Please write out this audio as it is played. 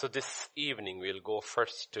So this evening we'll go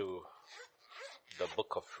first to the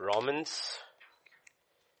book of Romans.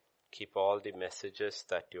 Keep all the messages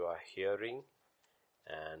that you are hearing,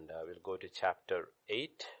 and we'll go to chapter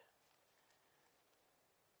 8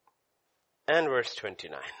 and verse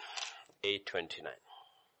 29. 8:29.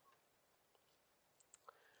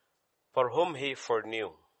 For whom he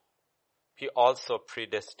foreknew, he also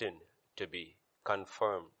predestined to be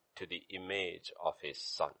conformed to the image of his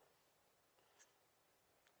Son.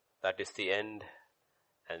 That is the end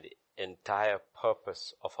and the entire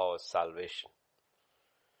purpose of our salvation.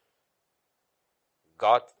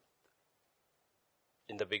 God,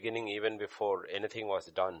 in the beginning, even before anything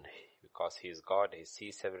was done, because he is God, he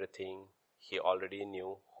sees everything, he already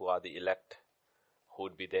knew who are the elect, who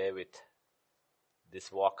would be there with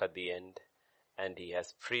this walk at the end, and he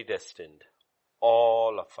has predestined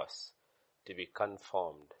all of us to be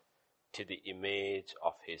conformed to the image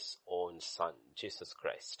of his own Son, Jesus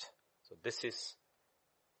Christ. So if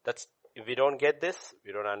we don't get this,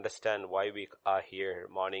 we don't understand why we are here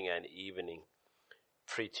morning and evening,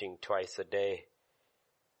 preaching twice a day,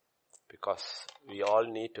 because we all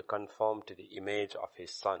need to conform to the image of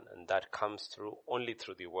his Son, and that comes only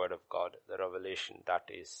through the word of God, the revelation that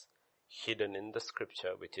is hidden in the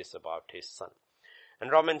scripture, which is about his Son.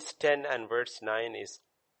 And Romans 10 and verse 9 is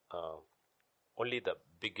only the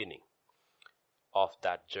beginning of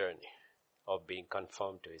that journey of being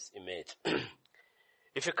conformed to his image.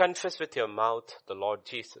 If you confess with your mouth the Lord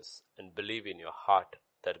Jesus and believe in your heart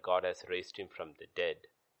that God has raised him from the dead,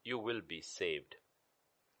 you will be saved.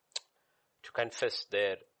 To confess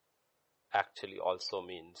there actually also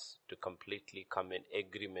means to completely come in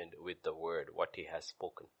agreement with the word, what he has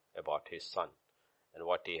spoken about his Son and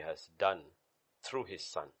what he has done through his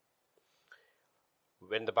Son.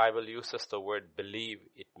 When the Bible uses the word believe,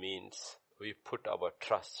 it means we put our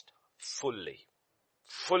trust fully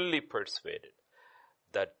persuaded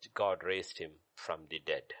that God raised him from the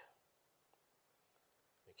dead.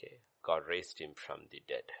 Okay, God raised him from the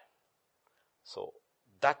dead. So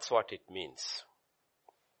that's what it means.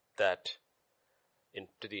 That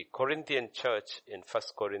into the Corinthian church in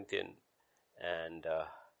 1 Corinthians and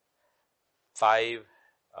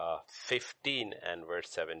 5:15 and verse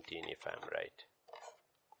 17, if I'm right.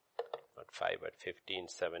 Not 5, but 15,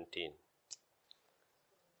 17.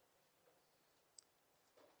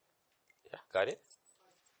 Yeah, got it?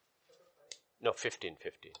 No, 15.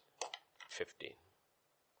 15.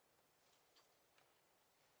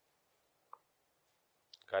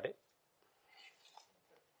 Got it?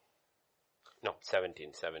 No,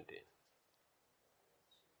 17.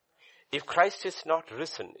 If Christ is not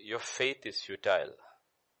risen, your faith is futile.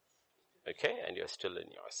 Okay? And you're still in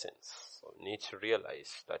your sins. So you need to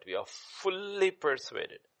realize that we are fully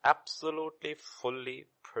persuaded. Absolutely fully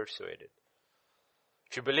persuaded.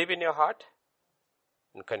 If you believe in your heart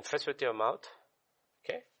and confess with your mouth,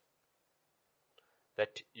 okay,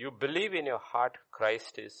 that you believe in your heart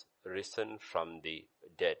Christ is risen from the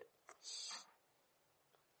dead.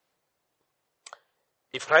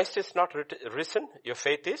 If Christ is not risen, your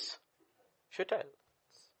faith is futile.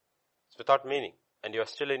 It's without meaning. And you are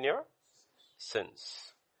still in your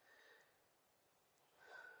sins.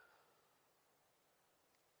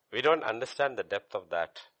 We don't understand the depth of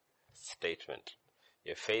that statement.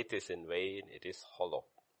 Your faith is in vain, it is hollow.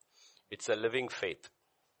 It's a living faith.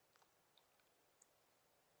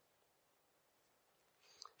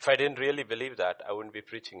 If I didn't really believe that, I wouldn't be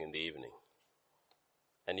preaching in the evening.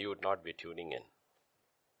 And you would not be tuning in.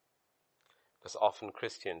 Because often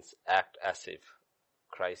Christians act as if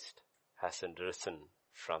Christ hasn't risen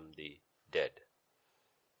from the dead.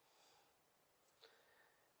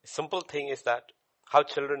 The simple thing is that how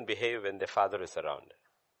children behave when their father is around.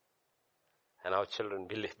 And how children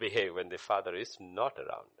behave when their father is not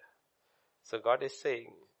around. So God is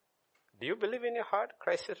saying, do you believe in your heart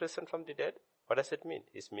Christ is risen from the dead? What does it mean?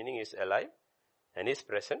 His meaning is alive and is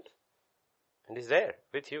present and is there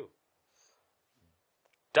with you.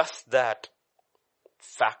 Does that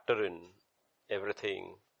factor in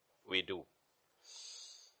everything we do?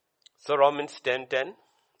 So Romans 10:10,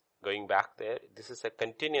 going back there, this is a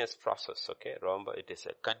continuous process, okay? Remember, it is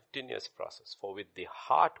a continuous process. For with the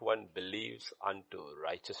heart one believes unto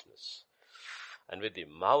righteousness, and with the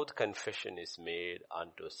mouth confession is made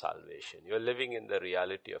unto salvation. You are living in the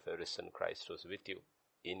reality of a risen Christ who is with you,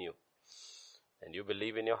 in you. And you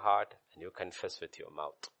believe in your heart and you confess with your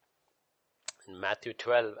mouth. In Matthew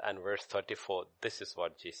 12 and verse 34, this is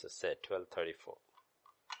what Jesus said, 12:34.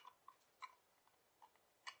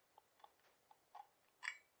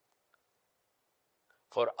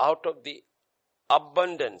 For out of the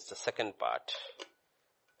abundance, the second part,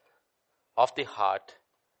 of the heart,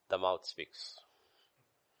 the mouth speaks.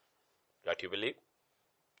 What you believe,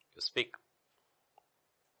 you speak.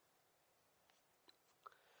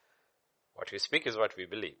 What we speak is what we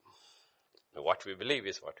believe. What we believe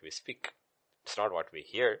is what we speak. It's not what we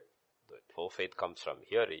hear. The faith comes from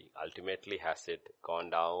hearing. Ultimately, has it gone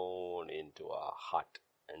down into our heart?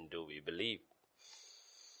 And do we believe?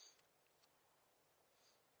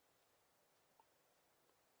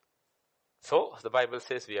 So, the Bible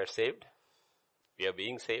says we are saved. We are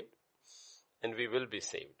being saved. And we will be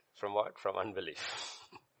saved. From what? From unbelief.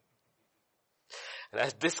 And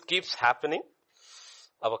as this keeps happening,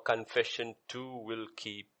 our confession too will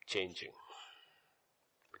keep changing.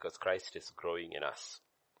 Because Christ is growing in us.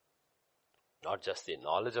 Not just the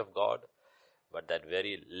knowledge of God, but that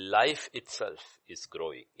very life itself is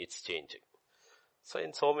growing. It's changing. So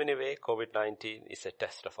in so many ways, COVID-19 is a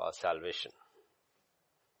test of our salvation.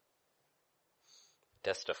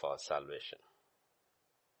 Test of our salvation.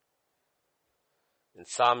 In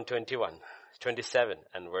Psalm 27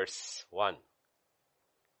 and verse 1.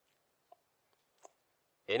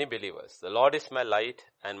 Any believers, the Lord is my light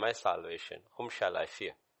and my salvation. Whom shall I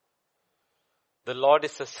fear? The Lord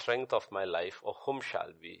is the strength of my life. Of whom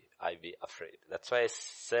shall I be afraid? That's why I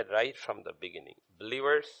said right from the beginning,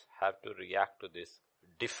 believers have to react to this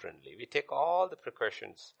differently. We take all the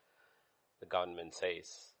precautions the government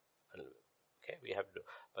says. Okay, we have to,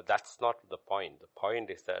 but that's not the point. The point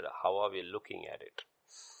is that how are we looking at it?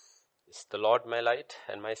 Is the Lord my light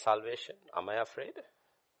and my salvation? Am I afraid?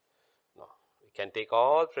 No. We can take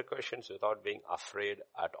all precautions without being afraid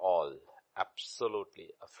at all. Absolutely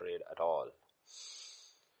afraid at all.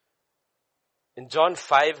 In John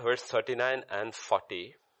 5 verse 39 and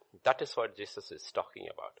 40, that is what Jesus is talking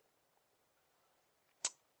about.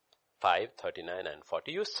 5, 39 and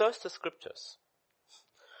 40. You search the scriptures.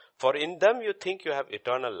 For in them you think you have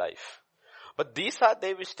eternal life. But these are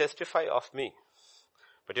they which testify of me.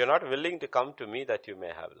 But you're not willing to come to me that you may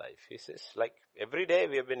have life. He says, like every day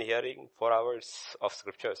we have been hearing 4 hours of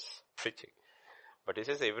scriptures preaching. But he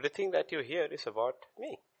says, everything that you hear is about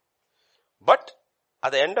me. But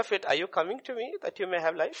at the end of it, are you coming to me that you may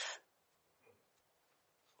have life?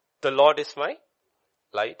 The Lord is my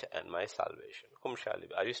light and my salvation. Whom shall I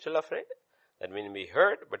be? Are you still afraid? That means we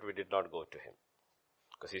heard, but we did not go to him.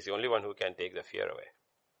 Because he's the only one who can take the fear away.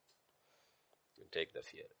 Take the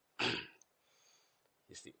fear.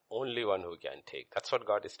 He's the only one who can take. That's what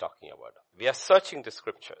God is talking about. We are searching the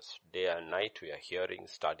scriptures. Day and night we are hearing,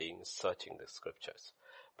 studying, searching the scriptures.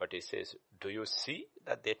 But he says, do you see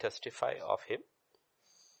that they testify of him?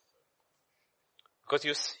 Because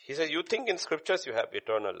he says, you think in scriptures you have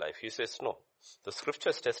eternal life. He says, no. The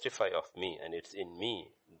scriptures testify of me and it's in me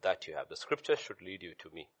that you have. The scriptures should lead you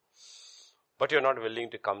to me. But you're not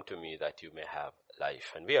willing to come to me that you may have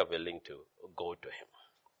life. And we are willing to go to him.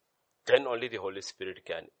 Then only the Holy Spirit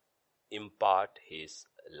can impart his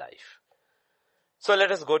life. So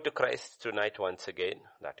let us go to Christ tonight once again.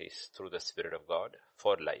 That is through the Spirit of God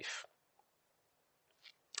for life.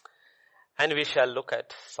 And we shall look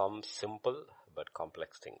at some simple but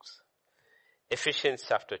complex things. Ephesians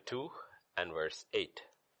chapter 2 and verse 8.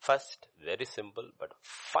 First, very simple but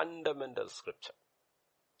fundamental scripture.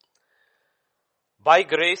 By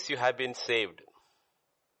grace you have been saved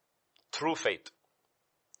through faith.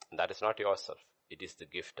 And that is not yourself. It is the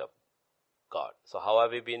gift of God. So how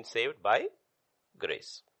have we been saved? By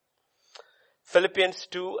grace. Philippians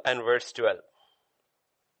 2 and verse 12.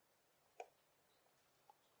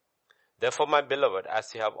 Therefore, my beloved,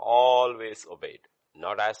 as you have always obeyed,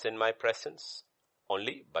 not as in my presence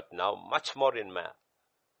only, but now much more in my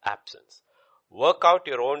absence, work out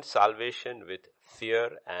your own salvation with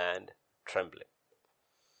fear and trembling.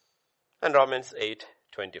 And Romans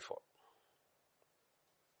 8:24.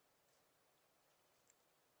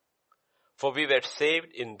 For we were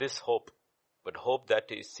saved in this hope, but hope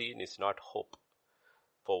that is seen is not hope.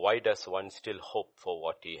 For why does one still hope for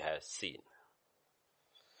what he has seen?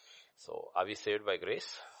 So, are we saved by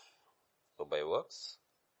grace, or by works,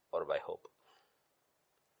 or by hope?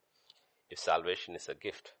 If salvation is a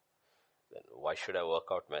gift, then why should I work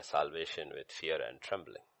out my salvation with fear and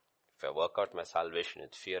trembling? If I work out my salvation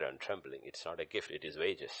with fear and trembling, it's not a gift, it is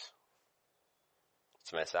wages.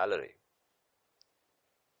 It's my salary.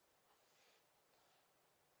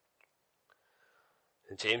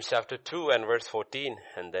 In James chapter 2 and verse 14,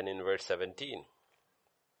 and then in verse 17.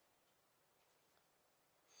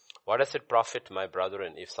 What does it profit, my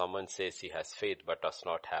brethren, if someone says he has faith but does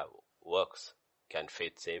not have works? Can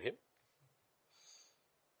faith save him?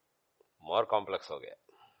 More complex ho gaya.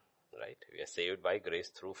 Right? We are saved by grace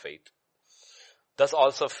through faith. Thus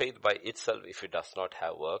also faith by itself, if it does not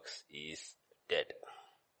have works, is dead.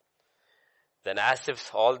 Then as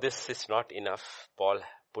if all this is not enough, Paul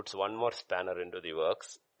puts one more spanner into the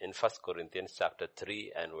works in 1 Corinthians chapter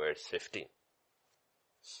 3 and verse 15.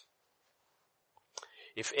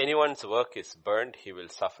 If anyone's work is burned, he will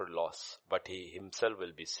suffer loss, but he himself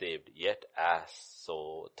will be saved, yet as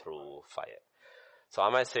so through fire. So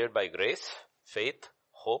am I saved by grace, faith,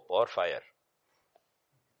 hope, or fire?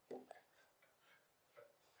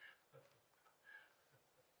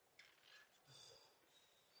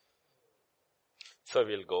 So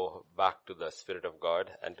we'll go back to the Spirit of God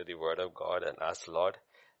and to the Word of God and ask Lord,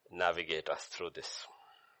 navigate us through this.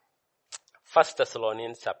 1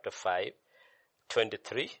 Thessalonians chapter 5,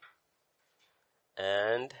 23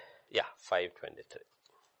 and 5:23.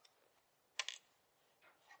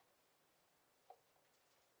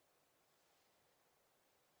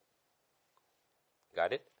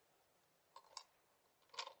 Got it?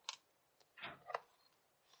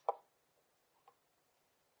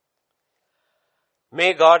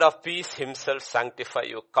 May God of peace himself sanctify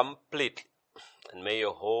you completely, and may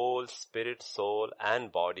your whole spirit, soul,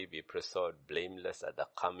 and body be preserved blameless at the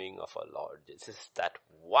coming of our Lord. This is that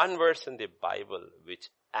one verse in the Bible which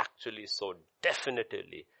actually so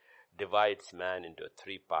definitively divides man into a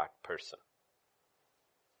three-part person.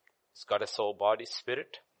 He's got a soul, body,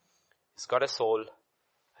 spirit. He's got a soul,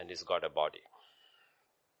 and he's got a body.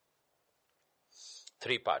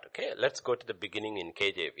 Three-part, okay? Let's go to the beginning in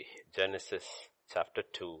KJV. Genesis chapter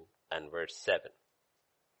 2 and verse 7.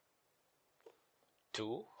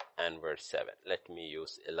 2 and verse 7. Let me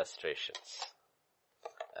use illustrations.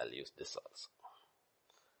 I'll use this also.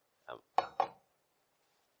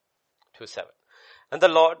 2:7. And the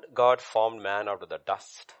Lord God formed man out of the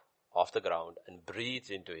dust of the ground and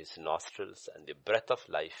breathed into his nostrils and the breath of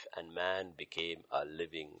life, and man became a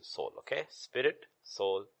living soul. Okay? Spirit,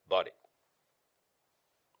 soul, body.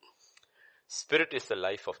 Spirit is the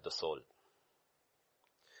life of the soul,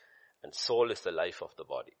 and soul is the life of the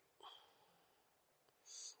body.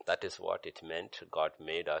 That is what it meant. God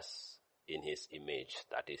made us in his image.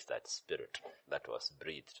 That is that spirit that was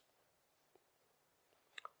breathed.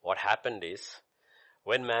 What happened is,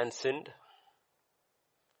 when man sinned,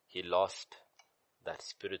 he lost that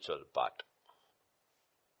spiritual part.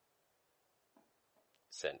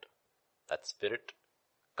 Sinned. That spirit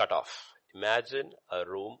cut off. Imagine a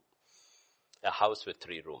room, a house with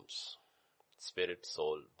 3 rooms. Spirit,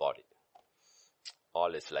 soul, body.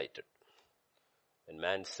 All is lighted. When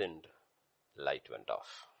man sinned, light went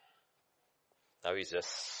off. Now he's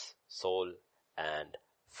just soul and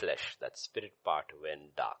flesh. That spirit part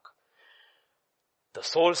went dark. The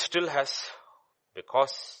soul still has,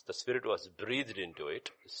 because the spirit was breathed into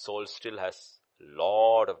it, the soul still has a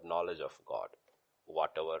lot of knowledge of God.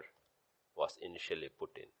 Whatever was initially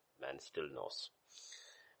put in, man still knows.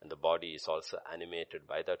 And the body is also animated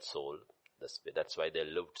by that soul. That's why they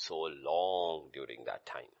lived so long during that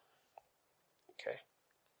time. Okay.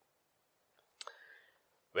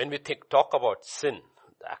 When we talk about sin,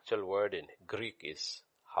 the actual word in Greek is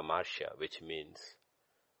hamartia, which means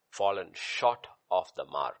fallen short of the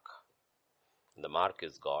mark. And the mark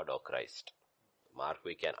is God or Christ. The mark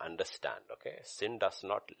we can understand, okay? Sin does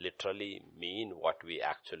not literally mean what we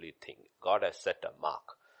actually think. God has set a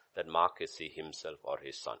mark. That mark is he himself or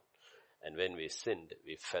his son. And when we sinned,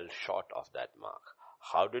 we fell short of that mark.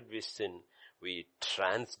 How did we sin? We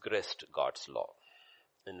transgressed God's law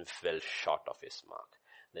and fell short of his mark.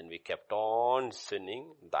 Then we kept on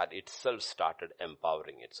sinning. That itself started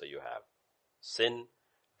empowering it. So you have sin,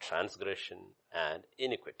 transgression, and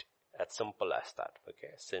iniquity. As simple as that.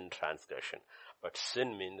 Okay, sin, transgression. But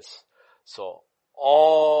sin means, so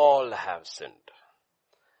all have sinned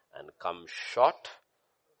and come short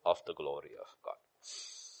of the glory of God.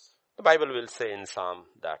 The Bible will say in Psalm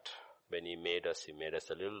that when he made us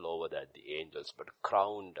a little lower than the angels, but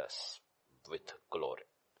crowned us with glory.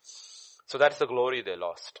 So that's the glory they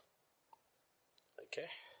lost. Okay?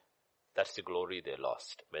 That's the glory they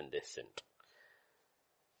lost when they sinned.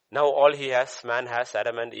 Now all man has,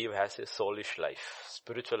 Adam and Eve has his soulish life.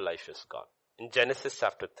 Spiritual life is gone. In Genesis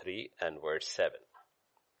chapter 3 and verse 7.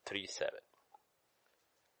 3:7.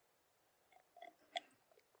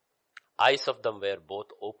 Eyes of them were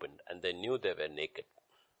both opened, and they knew they were naked.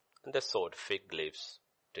 And they sewed fig leaves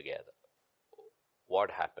together.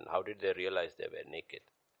 What happened? How did they realize they were naked?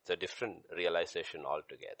 It's a different realization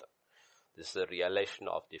altogether. This is a realization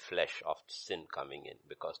of the flesh, of sin coming in,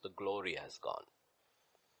 because the glory has gone.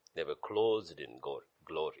 They were clothed in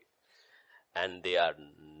glory. And they are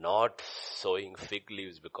not sewing fig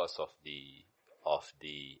leaves because of the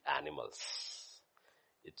animals.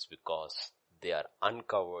 It's because they are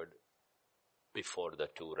uncovered before the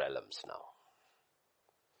 2 realms now.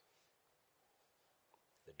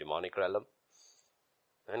 demonic realm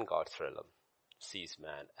and God's realm sees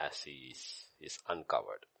man as he is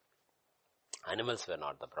uncovered. Animals were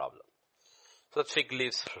not the problem. So the fig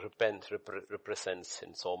leaves represents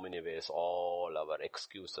in so many ways all our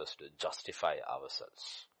excuses to justify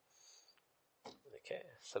ourselves. Okay,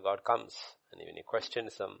 so God comes and when he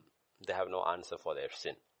questions them, they have no answer for their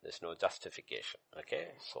sin. There's no justification. Okay,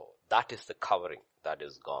 so that is the covering that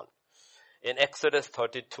is gone. In Exodus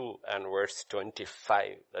 32 and verse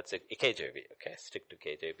 25, that's a KJV. Okay, stick to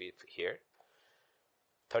KJV here.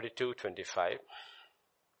 32:25.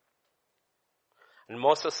 And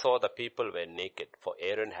Moses saw the people were naked, for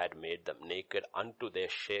Aaron had made them naked unto their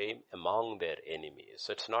shame among their enemies.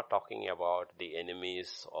 So it's not talking about the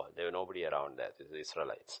enemies, or there were nobody around there, the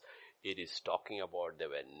Israelites. It is talking about they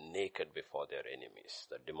were naked before their enemies.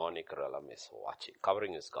 The demonic realm is watching.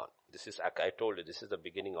 Covering is gone. This is, I told you, this is the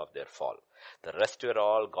beginning of their fall. The rest were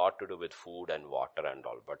all got to do with food and water and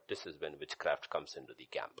all. But this is when witchcraft comes into the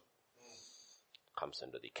camp. Comes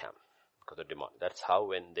into the camp. Because the demon. That's how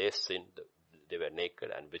when they sinned, they were naked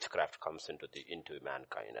and witchcraft comes into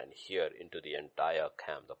mankind. And here into the entire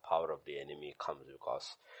camp, the power of the enemy comes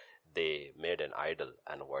because they made an idol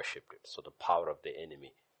and worshipped it. So the power of the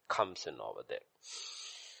enemy comes in over there.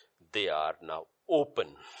 They are now open.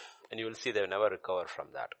 And you will see they will never recover from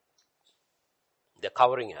that. The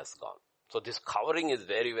covering has gone. So this covering is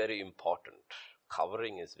very, very important.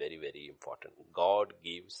 Covering is very, very important. God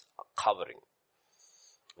gives a covering.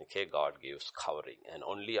 Okay, God gives covering. And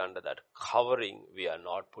only under that covering, we are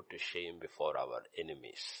not put to shame before our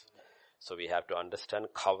enemies. So we have to understand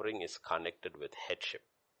covering is connected with headship.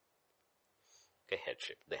 Okay,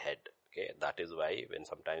 headship, the head. Okay, that is why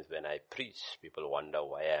sometimes when I preach, people wonder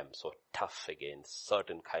why I am so tough against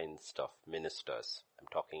certain kinds of ministers. I'm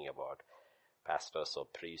talking about pastors or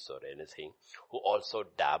priests or anything who also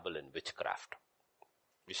dabble in witchcraft,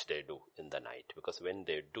 which they do in the night. Because when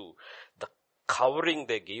they do, the covering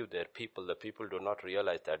they give their people, the people do not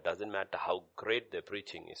realize that doesn't matter how great their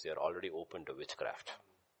preaching is, they are already open to witchcraft.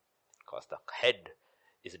 Because the head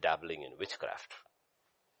is dabbling in witchcraft.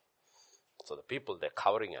 So the people, their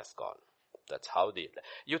covering has gone. That's how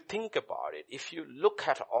you think about it. If you look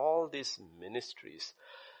at all these ministries,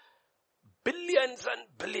 billions and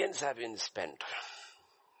billions have been spent.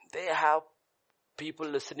 They have people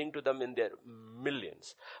listening to them in their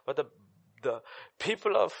millions. But the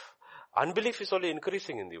people of unbelief is only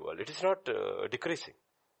increasing in the world. It is not decreasing.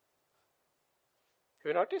 Have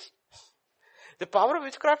you noticed? The power of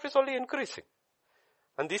witchcraft is only increasing.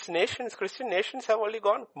 And these nations, Christian nations, have only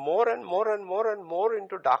gone more and more and more and more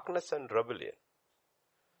into darkness and rebellion.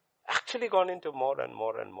 Actually gone into more and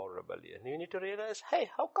more and more rebellion. You need to realize, hey,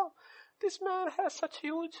 how come this man has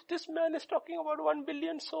this man is talking about 1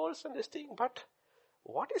 billion souls and this thing. But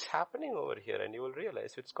what is happening over here? And you will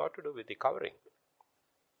realize it's got to do with the covering.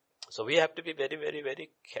 So we have to be very, very,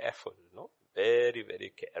 very careful. Very,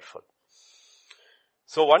 very careful.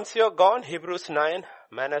 So once you're gone, Hebrews 9,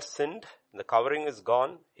 man has sinned. The covering is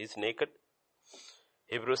gone. He's naked.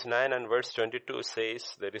 Hebrews 9 and verse 22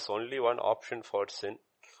 says there is only one option for sin.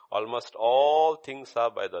 Almost all things are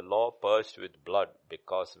by the law purged with blood,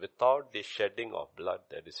 because without the shedding of blood,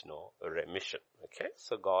 there is no remission. Okay,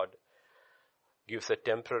 so God gives a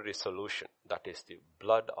temporary solution. That is the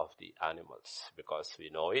blood of the animals, because we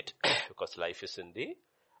know it, because life is in the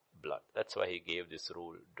blood. That's why he gave this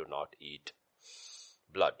rule, do not eat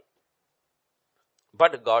blood.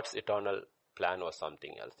 But God's eternal plan was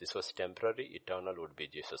something else. This was temporary. Eternal would be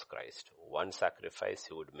Jesus Christ. One sacrifice,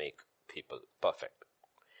 he would make people perfect.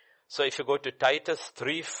 So if you go to Titus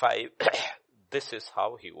 3:5, this is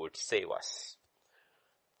how he would save us.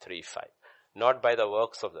 3:5. Not by the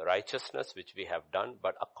works of the righteousness which we have done,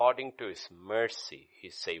 but according to his mercy, he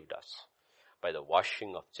saved us by the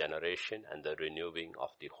washing of generation and the renewing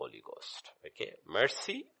of the Holy Ghost. Okay,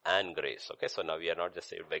 mercy and grace. Okay, so now we are not just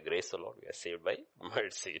saved by grace alone, we are saved by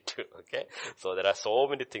mercy too. Okay, so there are so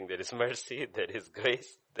many things. There is mercy, there is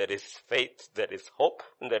grace, there is faith, there is hope,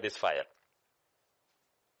 and there is fire.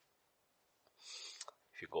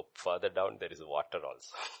 If you go further down, there is water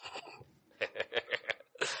also.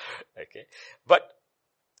 Okay, but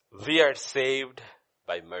we are saved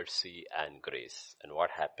by mercy and grace. And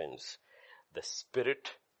what happens? The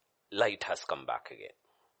Spirit, light has come back again.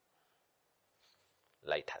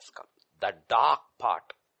 Light has come. That dark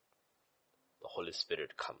part, the Holy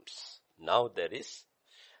Spirit comes. Now there is,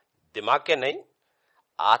 दिमाग के नहीं,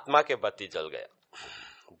 आत्मा के बत्ती जल गया.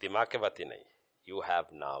 दिमाग के बत्ती नहीं. You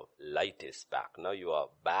have now, light is back. Now you are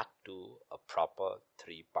back to a proper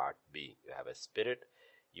 3-part being. You have a spirit,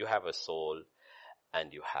 you have a soul,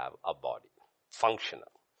 and you have a body.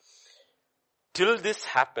 Functional. till this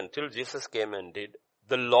happened, till Jesus came and did,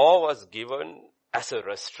 the law was given as a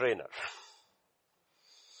restrainer.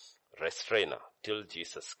 Restrainer till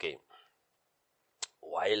Jesus came.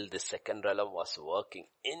 While the second realm was working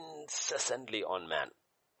incessantly on man.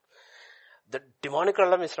 The demonic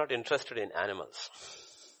realm is not interested in animals.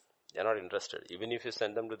 They are not interested. Even if you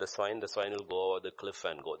send them to the swine will go over the cliff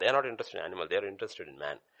and go. They are not interested in animals. They are interested in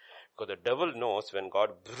man. Because the devil knows when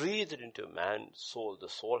God breathed into man's soul, the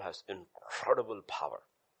soul has incredible power.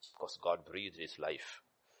 Because God breathed his life.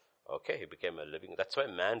 Okay, he became a living. That's why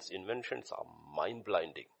man's inventions are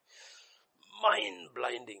mind-blinding.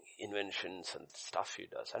 Mind-blinding inventions and stuff he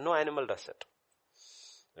does. And no animal does it.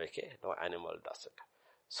 Okay, no animal does it.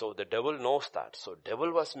 So the devil knows that. So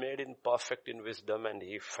devil was made perfect in wisdom and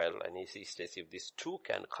he fell, and he says if these two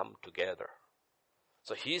can come together.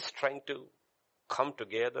 So he's trying to come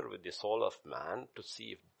together with the soul of man to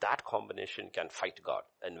see if that combination can fight God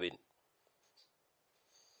and win.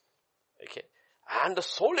 Okay. And the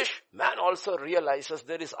soulish man also realizes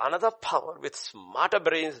there is another power with smarter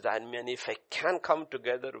brains than me, and if I can come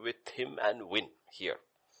together with him and win here.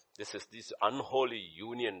 This is this unholy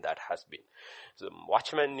union that has been. So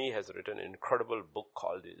Watchman Nee has written an incredible book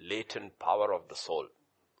called The Latent Power of the Soul.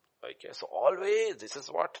 Okay, so always this is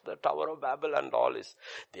what the Tower of Babel and all is.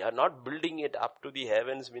 They are not building it up to the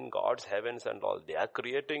heavens, in God's heavens and all. They are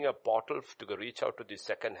creating a portal to reach out to the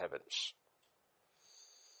second heavens.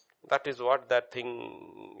 That is what that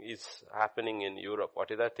thing is happening in Europe.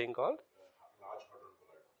 What is that thing called?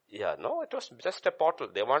 Yeah, no, it was just a portal.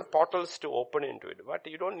 They want portals to open into it. But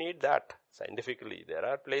you don't need that scientifically. There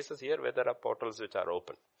are places here where there are portals which are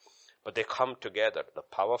open. But they come together. The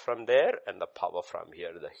power from there and the power from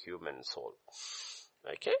here, the human soul.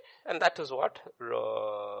 Okay? And that is what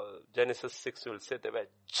Genesis 6 will say. They were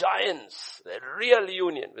giants. A real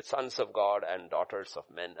union with sons of God and daughters of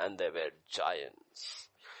men. And they were giants.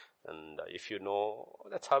 And if you know,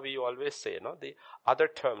 that's how we always say, the other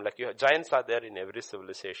term, like giants are there in every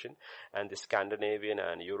civilization, and the Scandinavian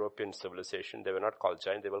and European civilization, they were not called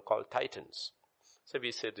giants, they were called titans. So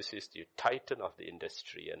we say this is the titan of the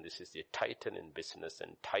industry, and this is the titan in business,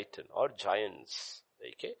 and titan, or giants,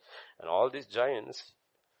 okay? And all these giants,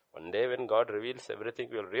 one day when God reveals everything,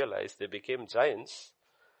 we'll realize they became giants,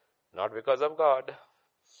 not because of God,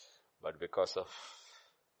 but because of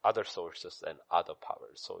other sources and other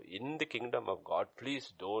powers. So in the kingdom of God,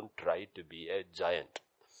 please don't try to be a giant.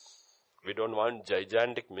 We don't want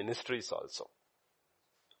gigantic ministries also.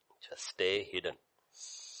 Just stay hidden.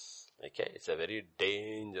 Okay, it's a very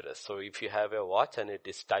dangerous. So if you have a watch and it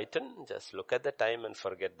is Titan, just look at the time and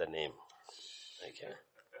forget the name. Okay.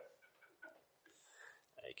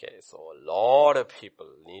 Okay, so a lot of people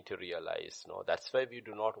need to realize, that's why we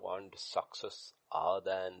do not want success other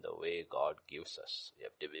than the way God gives us. We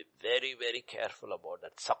have to be very, very careful about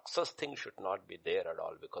that. Success thing should not be there at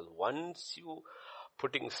all, because once you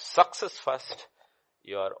putting success first,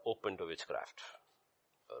 you are open to witchcraft.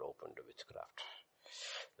 You are open to witchcraft.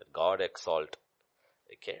 That God exalt.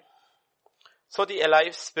 Okay. So the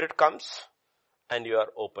alive spirit comes and you are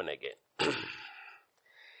open again.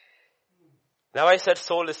 Now I said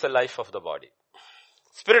soul is the life of the body.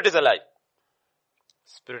 Spirit is alive.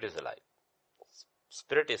 Spirit is alive.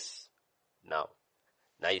 Spirit is now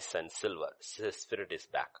nice and silver. Spirit is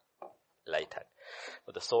back. Light hand.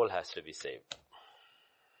 But the soul has to be saved.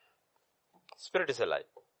 Spirit is alive.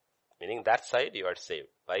 Meaning that side you are saved.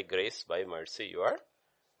 By grace, by mercy you are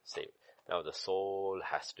saved. Now the soul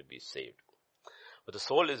has to be saved. But the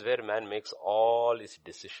soul is where man makes all his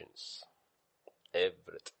decisions.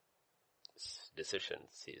 Everything.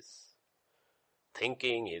 Decisions, his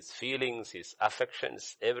thinking, his feelings, his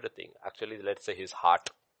affections, everything. Actually, let's say his heart.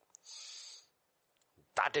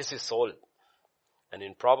 That is his soul. And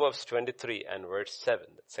in Proverbs 23 and verse 7,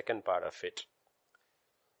 the second part of it,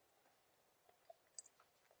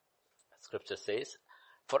 scripture says,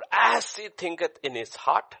 for as he thinketh in his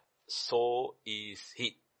heart, so is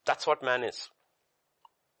he. That's what man is.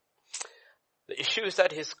 The issue is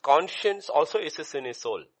that his conscience also is in his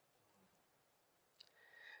soul.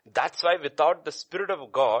 That's why without the Spirit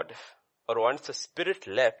of God, or once the Spirit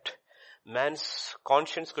left, man's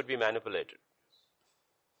conscience could be manipulated.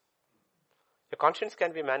 Your conscience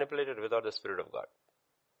can be manipulated without the Spirit of God.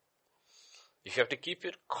 If you have to keep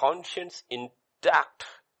your conscience intact,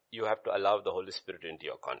 you have to allow the Holy Spirit into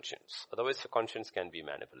your conscience. Otherwise, your conscience can be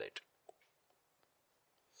manipulated.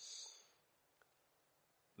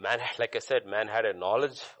 Man, like I said, man had a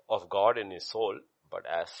knowledge of God in his soul. But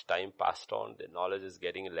as time passed on, the knowledge is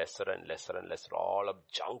getting lesser and lesser and lesser. All of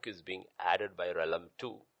junk is being added by realm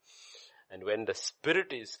 2. And when the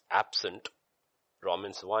spirit is absent,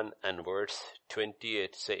 Romans 1 and verse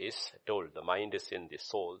 28 says, told the mind is in the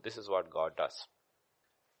soul. This is what God does.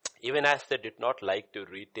 Even as they did not like to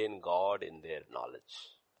retain God in their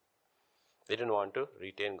knowledge. They didn't want to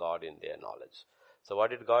retain God in their knowledge. So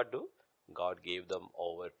what did God do? God gave them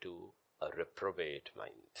over to a reprobate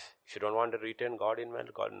mind. If you don't want to retain God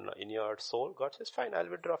in your soul, God says, fine, I'll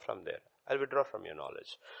withdraw from there. I'll withdraw from your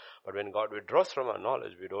knowledge. But when God withdraws from our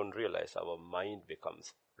knowledge, we don't realize our mind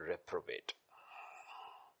becomes reprobate.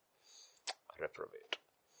 Reprobate.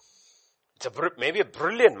 It's maybe a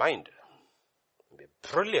brilliant mind. Maybe a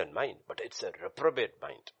brilliant mind, but it's a reprobate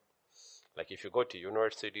mind. Like if you go to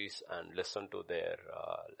universities and listen to their,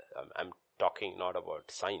 I'm talking not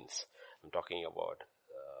about science, I'm talking about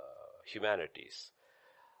humanities.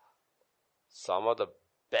 Some of the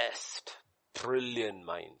best, brilliant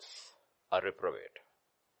minds are reprobate.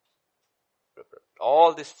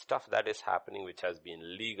 All this stuff that is happening, which has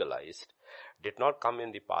been legalized, did not come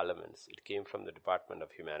in the parliaments. It came from the Department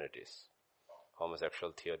of Humanities.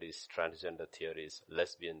 Homosexual theories, transgender theories,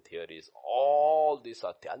 lesbian theories, all these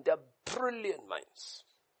are, and they are brilliant minds.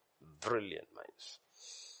 Brilliant minds.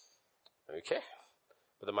 Okay?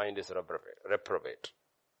 But the mind is reprobate.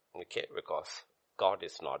 Okay? Because God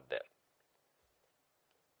is not there.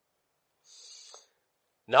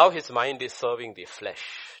 Now his mind is serving the flesh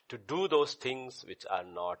to do those things which are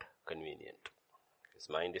not convenient. His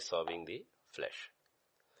mind is serving the flesh.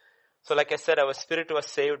 So like I said, our spirit was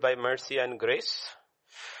saved by mercy and grace.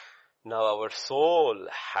 Now our soul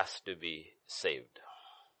has to be saved.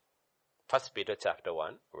 1 Peter chapter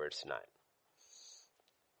 1 verse 9.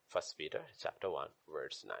 1 Peter chapter 1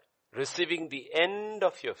 verse 9. Receiving the end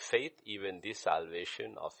of your faith, even the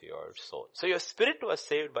salvation of your soul. So your spirit was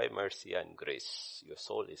saved by mercy and grace. Your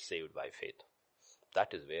soul is saved by faith.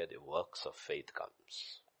 That is where the works of faith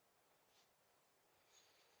comes.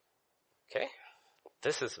 Okay?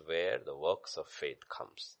 This is where the works of faith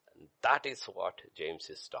comes. And that is what James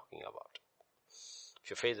is talking about.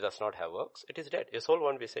 If your faith does not have works, it is dead. Your soul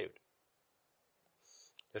won't be saved.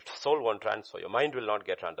 Your soul won't transfer. Your mind will not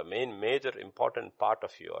get transferred. The major important part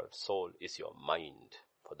of your soul is your mind.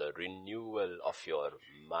 For the renewal of your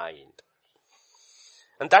mind.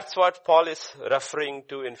 And that's what Paul is referring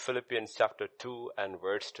to in Philippians chapter 2 and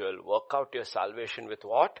verse 12. Work out your salvation with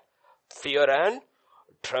what? Fear and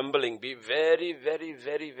trembling. Be very, very,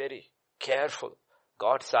 very, very careful.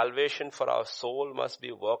 God's salvation for our soul must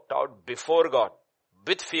be worked out before God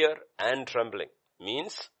with fear and trembling.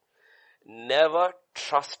 Means never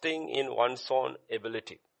trusting in one's own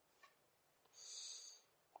ability.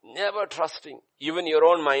 Never trusting even your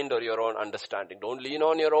own mind or your own understanding. Don't lean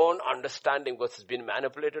on your own understanding because it's been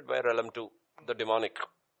manipulated by realm 2, the demonic.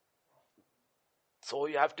 So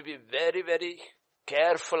you have to be very, very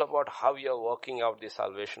careful about how you are working out the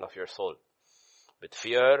salvation of your soul. With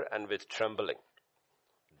fear and with trembling.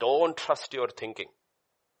 Don't trust your thinking.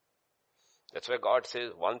 That's why God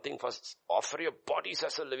says, one thing first, offer your bodies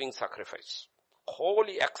as a living sacrifice.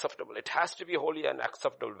 Holy, acceptable. It has to be holy and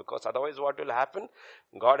acceptable because otherwise what will happen?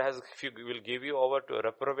 God will give you over to a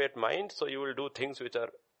reprobate mind, so you will do things which are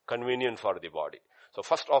convenient for the body. So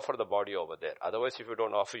first offer the body over there. Otherwise if you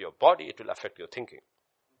don't offer your body, it will affect your thinking.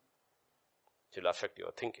 It will affect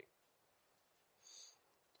your thinking.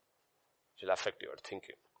 It will affect your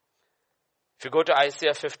thinking. If you go to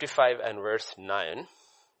Isaiah 55 and verse 9,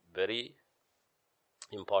 very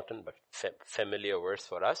important but familiar verse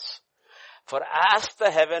for us. For as the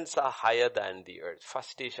heavens are higher than the earth.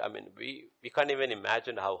 First is, we can't even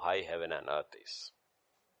imagine how high heaven and earth is.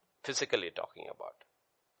 Physically talking about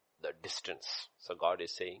the distance. So God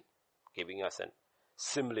is saying, giving us a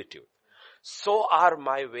similitude. So are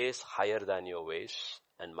my ways higher than your ways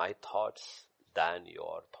and my thoughts than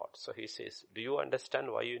your thoughts. So he says, do you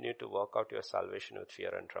understand why you need to work out your salvation with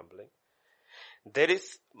fear and trembling?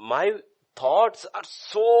 My thoughts are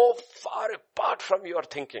so far apart from your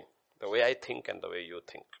thinking. The way I think and the way you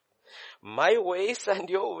think. My ways and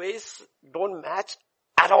your ways don't match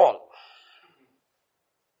at all.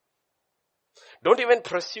 Don't even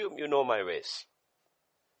presume you know my ways.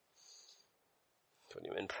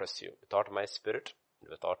 Don't even presume. Without my spirit,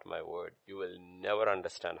 without my word, you will never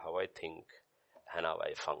understand how I think and how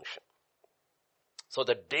I function. So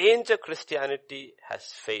the danger Christianity has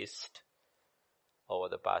faced over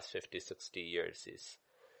the past 50, 60 years is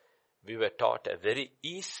we were taught a very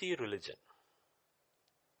easy religion.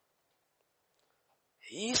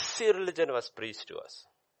 Easy religion was preached to us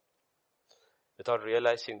without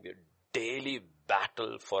realizing the daily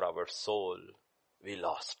battle for our soul we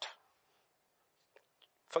lost.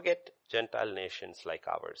 Forget Gentile nations like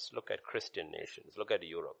ours. Look at Christian nations. Look at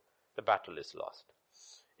Europe. The battle is lost.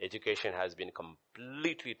 Education has been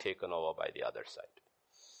completely taken over by the other side.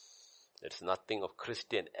 There's nothing of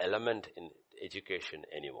Christian element in education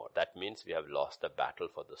anymore. That means we have lost the battle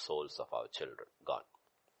for the souls of our children. Gone.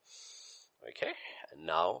 Okay, and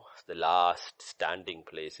now the last standing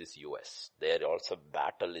place is US. There also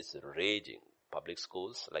battle is raging. Public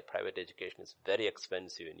schools, like private education, is very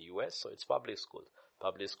expensive in US, so it's public schools.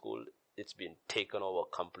 Public school, it's been taken over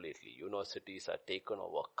completely. Universities are taken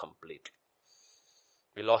over completely.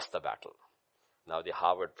 We lost the battle. Now the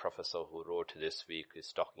Harvard professor who wrote this week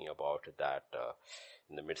is talking about that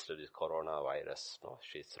in the midst of this coronavirus,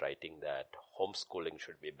 she's writing that homeschooling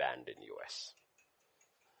should be banned in US.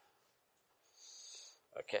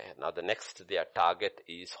 Okay, now their target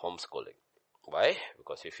is homeschooling. Why?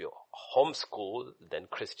 Because if you homeschool, then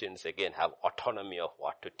Christians again have autonomy of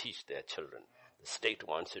what to teach their children. The state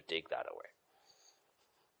wants to take that away.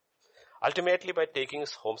 Ultimately, by taking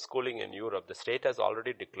homeschooling in Europe, the state has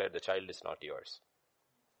already declared the child is not yours.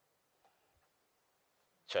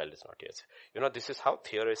 Child is not yours. This is how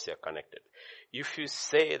theories are connected. If you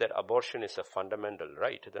say that abortion is a fundamental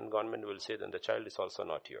right, then government will say then the child is also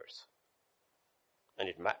not yours. And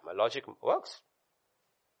logic works.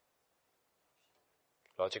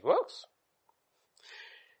 Logic works.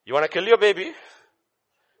 You want to kill your baby?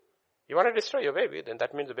 You want to destroy your baby? Then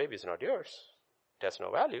that means the baby is not yours. It has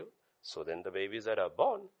no value. So then the babies that are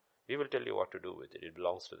born, we will tell you what to do with it. It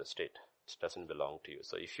belongs to the state. It doesn't belong to you.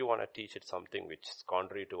 So if you want to teach it something which is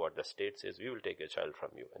contrary to what the state says, we will take your child from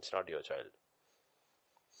you. It's not your child.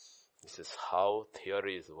 This is how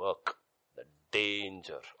theories work. The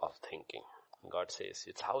danger of thinking. God says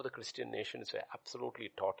it's how the Christian nations were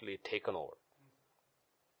absolutely, totally taken over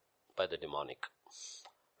by the demonic.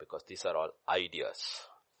 Because these are all ideas.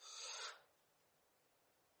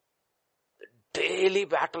 The daily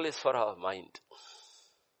battle is for our mind.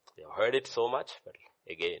 You have heard it so much, but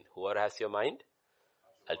again, whoever has your mind,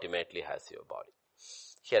 ultimately has your body.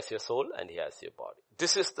 He has your soul and he has your body.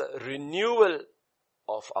 This is the renewal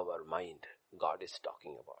of our mind God is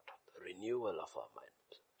talking about. The renewal of our mind.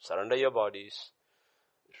 Surrender your bodies,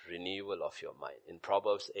 renewal of your mind. In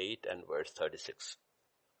Proverbs 8 and verse 36.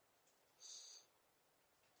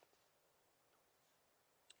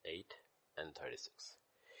 8 and 36.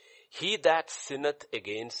 He that sinneth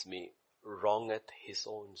against me wrongeth his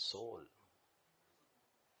own soul.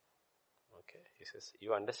 Okay, he says,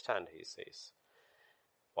 you understand, he says.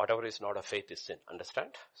 Whatever is not of faith is sin.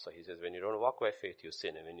 Understand? So he says, when you don't walk by faith, you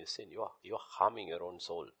sin. And when you sin, you are harming your own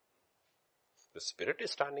soul. The Spirit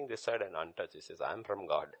is standing this side and untouched. He says, I am from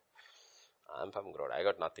God. I am from God. I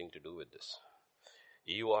got nothing to do with this.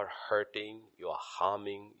 You are hurting, you are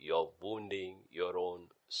harming, you are wounding your own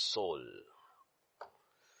soul.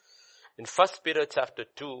 In 1 Peter chapter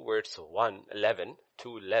 2, verse 11,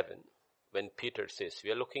 when Peter says,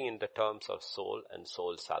 we are looking in the terms of soul and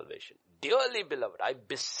soul salvation. Dearly beloved, I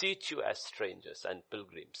beseech you as strangers and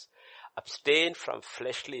pilgrims, abstain from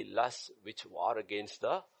fleshly lusts which war against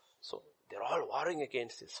the soul. They're all warring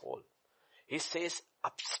against his soul. He says,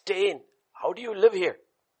 abstain. How do you live here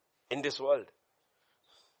in this world?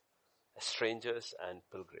 As strangers and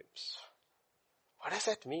pilgrims. What does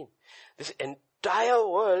that mean? This entire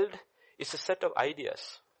world is a set of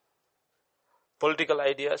ideas. Political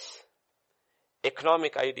ideas,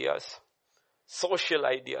 economic ideas, social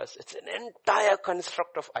ideas. It's an entire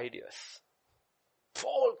construct of ideas.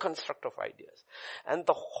 Whole construct of ideas. And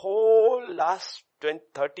the whole last 20,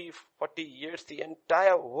 30, 40 years, the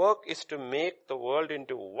entire work is to make the world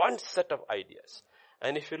into one set of ideas.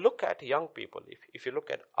 And if you look at young people, if you look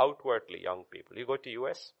at outwardly young people, you go to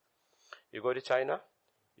US, you go to China,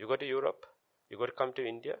 you go to Europe, you go to come to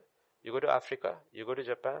India, you go to Africa, you go to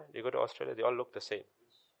Japan, you go to Australia, they all look the same.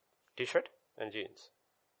 T-shirt and jeans.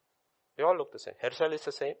 They all look the same. Hairstyle is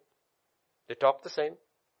the same. They talk the same.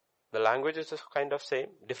 The language is kind of same.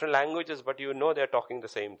 Different languages, but you know they're talking the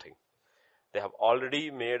same thing. They have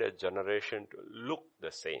already made a generation to look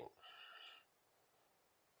the same.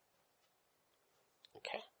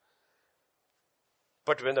 Okay.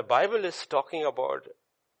 But when the Bible is talking about,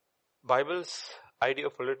 Bible's idea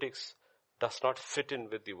of politics does not fit in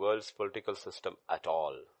with the world's political system at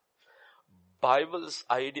all. Bible's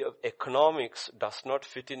idea of economics does not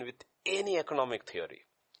fit in with any economic theory.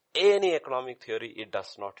 Any economic theory, it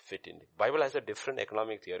does not fit in. Bible has a different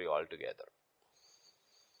economic theory altogether.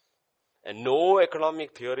 And no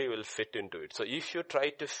economic theory will fit into it. So if you try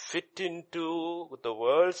to fit into the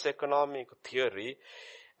world's economic theory,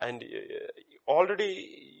 and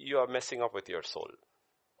already you are messing up with your soul.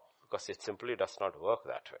 Because it simply does not work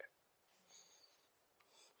that way.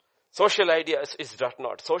 Social idea is that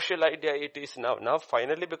not. Social idea it is now. Now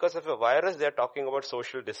finally because of a virus they are talking about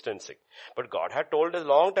social distancing. But God had told us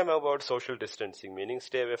long time about social distancing, meaning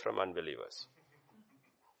stay away from unbelievers.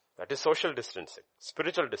 That is social distancing,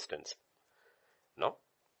 spiritual distancing. No?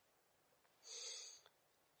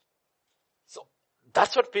 So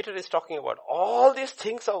that's what Peter is talking about. All these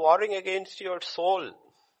things are warring against your soul.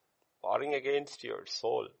 Warring against your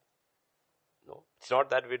soul. No, it's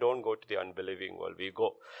not that we don't go to the unbelieving world. We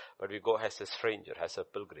go, but we go as a stranger, as a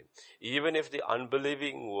pilgrim. Even if the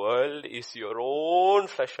unbelieving world is your own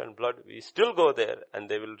flesh and blood, we still go there and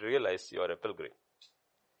they will realize you are a pilgrim.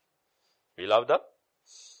 We love them.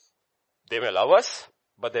 They may love us,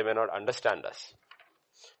 but they may not understand us.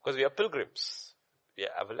 Because we are pilgrims.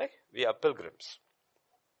 We are pilgrims.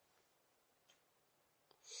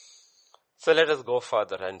 So let us go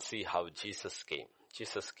further and see how Jesus came.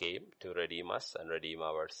 Jesus came to redeem us and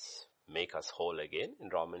make us whole again in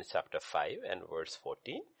Romans chapter 5 and verse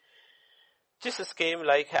 14. Jesus came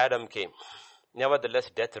like Adam came. Nevertheless,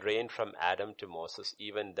 death reigned from Adam to Moses,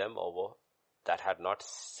 even them over that had not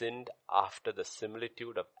sinned after the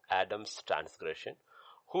similitude of Adam's transgression,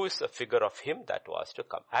 who is a figure of him that was to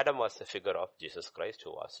come. Adam was a figure of Jesus Christ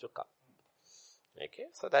who was to come. Okay,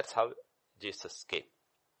 so that's how Jesus came.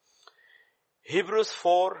 Hebrews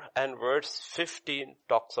 4 and verse 15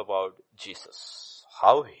 talks about Jesus.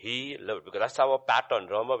 How he lived. Because that's our pattern.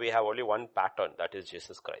 Remember, we have only one pattern. That is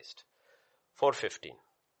Jesus Christ. 4:15.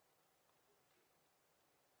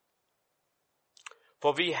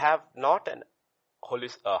 For we have not an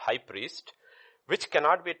high priest, which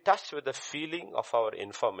cannot be touched with the feeling of our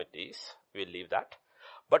infirmities. We'll leave that.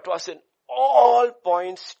 But was in all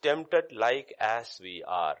points tempted like as we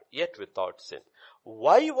are, yet without sin.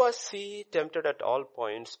 Why was he tempted at all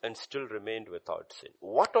points and still remained without sin?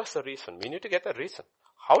 What was the reason? We need to get the reason.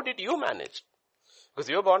 How did you manage? Because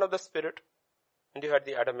you were born of the Spirit and you had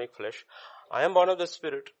the Adamic flesh. I am born of the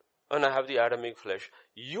Spirit and I have the Adamic flesh.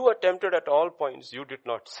 You are tempted at all points. You did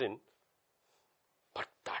not sin. But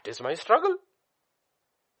that is my struggle.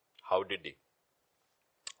 How did he?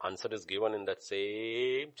 Answer is given in that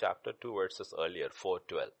same chapter 2 verses earlier,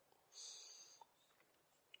 4:12.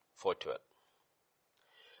 4:12.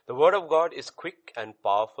 The word of God is quick and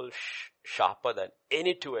powerful, sharper than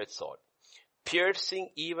any two-edged sword,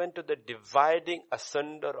 piercing even to the dividing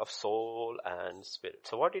asunder of soul and spirit.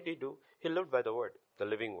 So what did he do? He lived by the word, the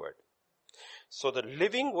living word. So the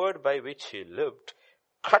living word by which he lived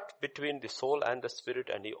cut between the soul and the spirit,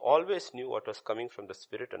 and he always knew what was coming from the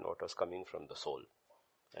spirit and what was coming from the soul.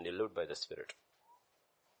 And he lived by the Spirit.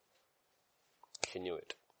 He knew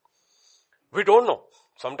it. We don't know.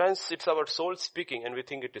 Sometimes it's our soul speaking and we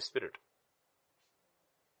think it is Spirit.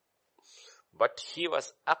 But he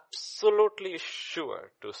was absolutely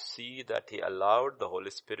sure to see that he allowed the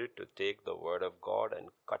Holy Spirit to take the word of God and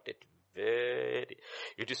cut it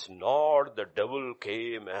it is not the devil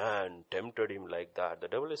came and tempted him like that. The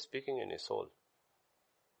devil is speaking in his soul.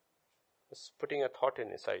 He's putting a thought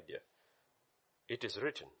in his idea. It is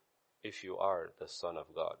written, if you are the Son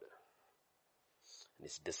of God. And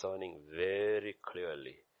it's discerning very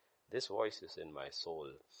clearly. This voice is in my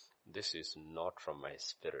soul. This is not from my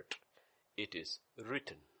spirit. It is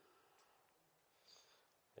written.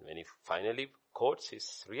 And when he finally quotes, he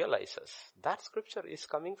realizes that scripture is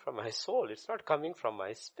coming from my soul. It's not coming from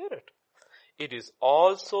my spirit. It is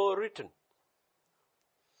also written.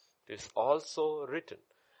 It is also written.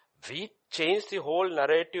 We change the whole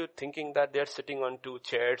narrative thinking that they're sitting on two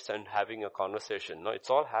chairs and having a conversation. No, it's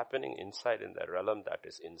all happening inside in the realm that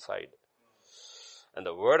is inside. And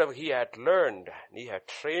the word of he had learned, he had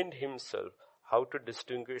trained himself how to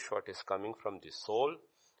distinguish what is coming from the soul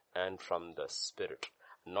and from the spirit.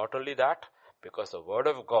 Not only that, because the word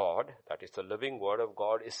of God, that is the living word of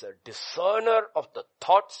God, is a discerner of the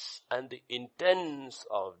thoughts and the intents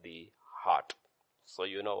of the heart. So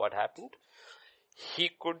you know what happened?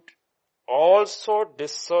 He could also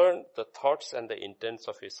discern the thoughts and the intents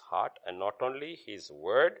of his heart, and not only his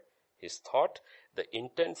word, his thought, the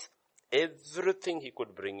intents, everything he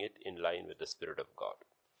could bring it in line with the Spirit of God.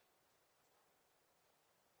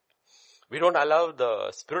 We don't allow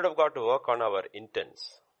the Spirit of God to work on our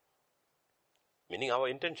intents, meaning our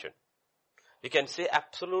intention. We can say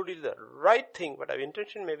absolutely the right thing, but our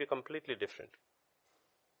intention may be completely different.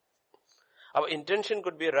 Our intention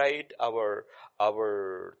could be right, our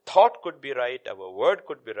thought could be right, our word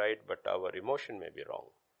could be right, but our emotion may be wrong.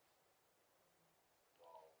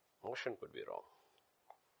 Emotion could be wrong.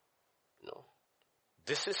 No.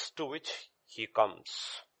 This is to which he comes.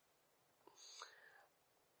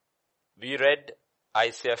 We read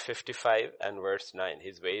Isaiah 55 and verse 9,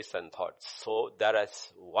 his ways and thoughts. So there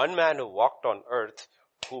is one man who walked on earth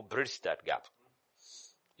who bridged that gap.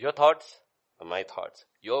 Your thoughts are my thoughts.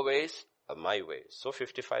 Your ways are my ways. So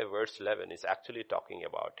 55 verse 11 is actually talking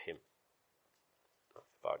about him.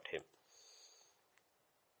 About him.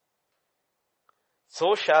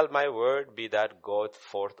 So shall my word be that goeth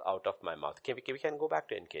forth out of my mouth. Okay, we can go back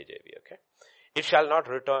to NKJV, okay? It shall not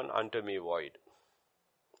return unto me void,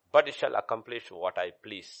 but it shall accomplish what I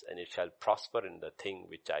please, and it shall prosper in the thing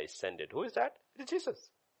which I send it. Who is that? It is Jesus.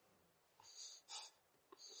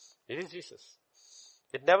 It is Jesus.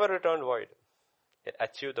 It never returned void. It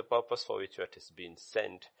achieved the purpose for which it has been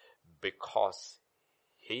sent, because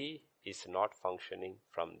he is not functioning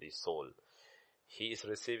from the soul. He is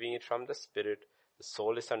receiving it from the Spirit. The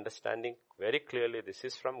soul is understanding very clearly this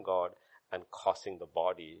is from God and causing the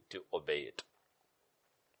body to obey it.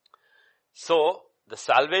 So, the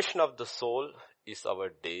salvation of the soul is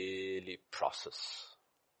our daily process.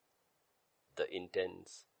 The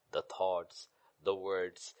intents, the thoughts, the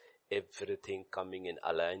words, everything coming in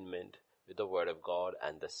alignment with the Word of God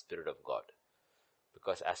and the Spirit of God.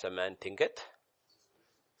 Because as a man thinketh,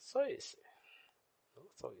 so is he.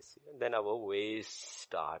 So is he. And then our ways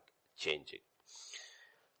start changing.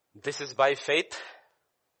 This is by faith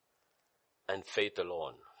and faith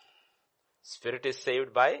alone. Spirit is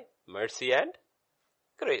saved by mercy and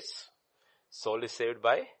grace. Soul is saved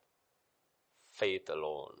by faith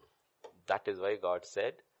alone. That is why God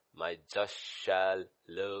said, my just shall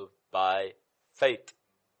live by faith.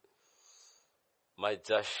 My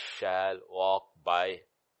just shall walk by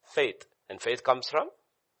faith. And faith comes from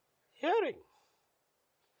hearing.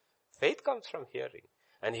 Faith comes from hearing.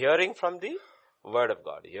 And hearing from the Word of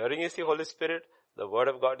God. Hearing is the Holy Spirit. The Word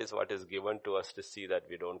of God is what is given to us to see that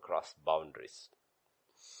we don't cross boundaries.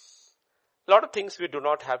 A lot of things we do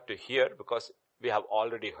not have to hear because we have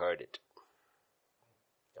already heard it.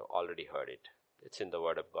 We have already heard it. It's in the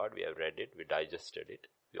Word of God. We have read it. We digested it.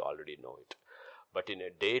 We already know it. But in a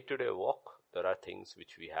day-to-day walk, there are things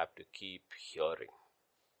which we have to keep hearing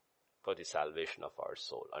for the salvation of our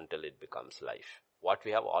soul until it becomes life. What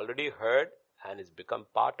we have already heard and has become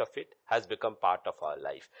part of it has become part of our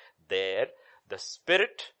life. There, the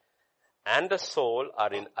spirit and the soul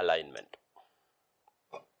are in alignment.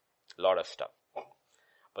 A lot of stuff.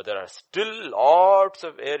 But there are still lots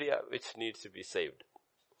of area which needs to be saved.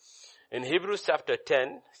 In Hebrews chapter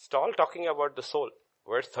 10, it's all talking about the soul.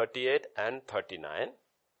 Verse 38 and 39.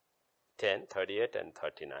 10, 38 and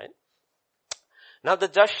 39. Now the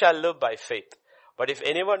just shall live by faith. But if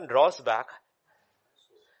anyone draws back,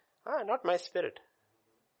 not my spirit.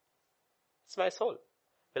 It's my soul.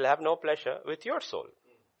 Will have no pleasure with your soul.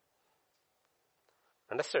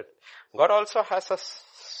 Understood? God also has a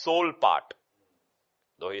soul part.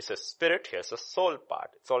 Though he is a spirit, he has a soul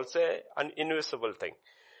part. It's also an invisible thing.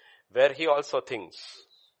 Where he also thinks.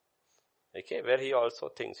 Okay, where he also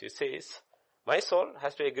thinks. He says, my soul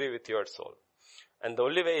has to agree with your soul. And the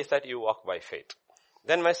only way is that you walk by faith.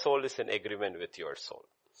 Then my soul is in agreement with your soul.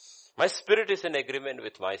 My spirit is in agreement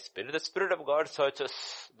with my spirit. The Spirit of God searches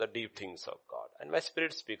the deep things of God. And my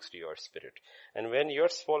spirit speaks to your spirit. And when your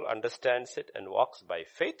soul understands it and walks by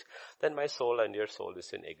faith, then my soul and your soul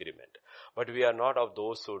is in agreement. But we are not of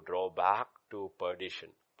those who draw back to perdition,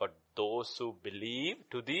 but those who believe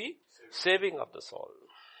to the saving of the soul.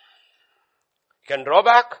 You can draw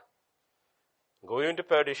back, go into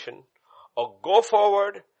perdition, or go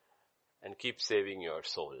forward and keep saving your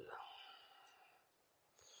soul.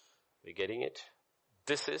 We getting it?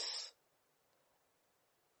 This is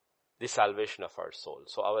the salvation of our soul.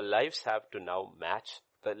 So our lives have to now match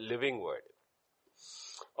the living Word.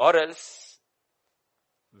 Or else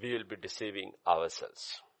we will be deceiving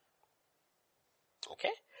ourselves.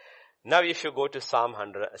 Okay? Now if you go to Psalm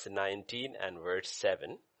 19 and verse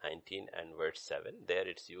 7, 19 and verse 7, there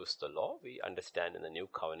it's used the law. We understand in the new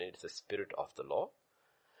covenant it's the spirit of the law.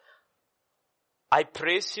 I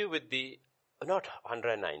praise you with the, not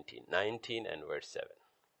 119, 19 and verse 7.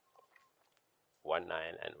 1, 9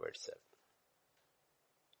 and verse 7.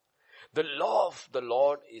 The law of the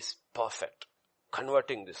Lord is perfect,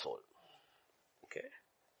 converting the soul. Okay?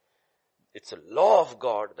 It's a law of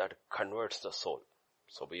God that converts the soul.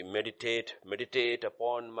 So we meditate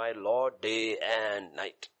upon my law day and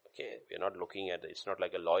night. Okay, we're not looking at it's not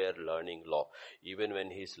like a lawyer learning law. Even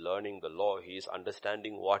when he's learning the law, he's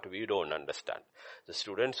understanding what we don't understand. The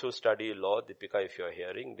students who study law, Deepika, if you're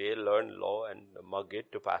hearing, they learn law and mug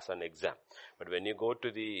it to pass an exam. But when you go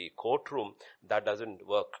to the courtroom, that doesn't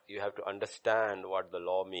work. You have to understand what the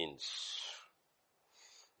law means.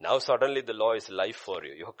 Now suddenly the law is life for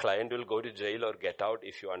you. Your client will go to jail or get out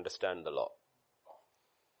if you understand the law.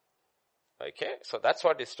 Okay, so that's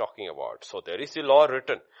what he's talking about. So there is the law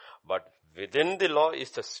written, but within the law is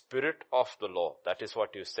the spirit of the law. That is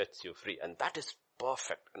what sets you free, and that is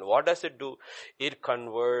perfect. And what does it do? It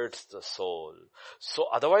converts the soul. So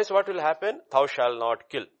otherwise what will happen? Thou shalt not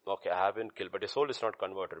kill. Okay, I haven't killed, but your soul is not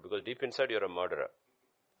converted, because deep inside you're a murderer.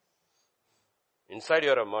 Inside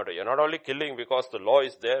you're a murderer. You're not only killing because the law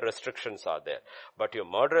is there, restrictions are there, but your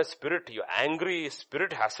murderous spirit, your angry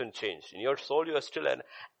spirit hasn't changed. In your soul you are still an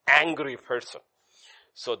angry person.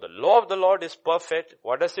 So the law of the Lord is perfect.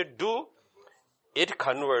 What does it do? It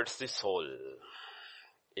converts the soul.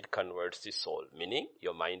 It converts the soul. Meaning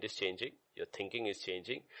your mind is changing, your thinking is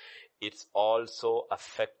changing. It's also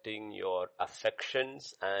affecting your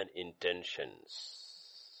affections and intentions.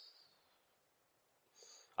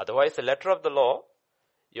 Otherwise, the letter of the law,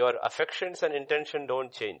 your affections and intention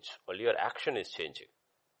don't change. Only your action is changing.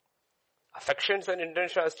 Affections and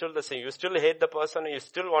intention are still the same. You still hate the person and you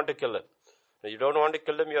still want to kill him. You don't want to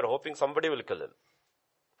kill him, you're hoping somebody will kill him.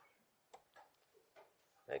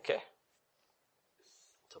 Okay?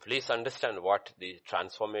 So please understand what the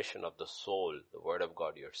transformation of the soul, the word of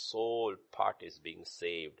God, your soul part is being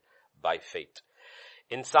saved by faith.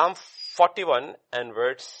 In Psalm 41 and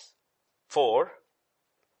verse 4,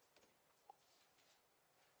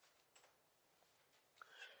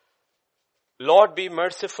 Lord, be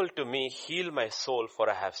merciful to me, heal my soul, for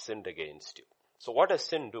I have sinned against you. So what does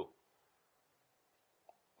sin do?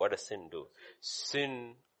 What does sin do?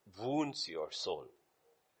 Sin wounds your soul.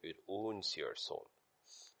 It wounds your soul.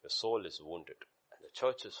 Your soul is wounded. And the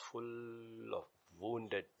church is full of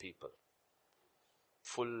wounded people.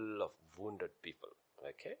 Full of wounded people.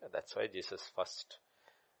 Okay? That's why Jesus' first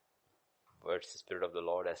words, the Spirit of the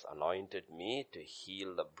Lord has anointed me to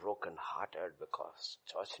heal the broken-hearted, because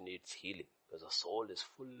church needs healing. Because the soul is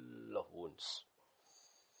full of wounds.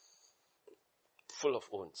 Full of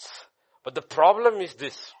wounds. But the problem is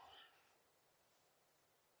this.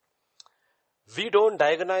 We don't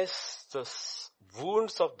diagnose the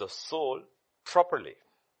wounds of the soul properly.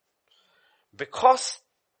 Because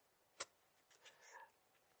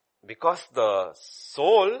the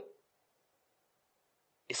soul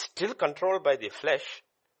is still controlled by the flesh,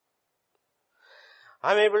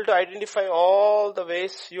 I'm able to identify all the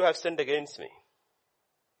ways you have sinned against me.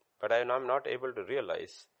 But I'm not able to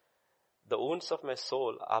realize the wounds of my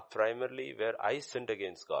soul are primarily where I sinned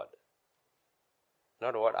against God,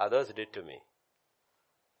 not what others did to me.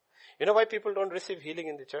 You know why people don't receive healing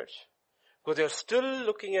in the church? Because they're still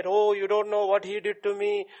looking at, oh, you don't know what he did to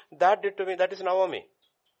me, that did to me. That is Naomi.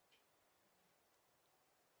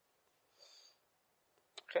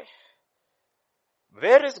 Okay.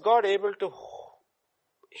 Where is God able to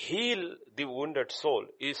heal the wounded soul?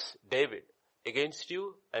 Is David. Against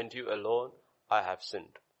you and you alone I have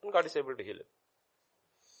sinned. And God is able to heal him.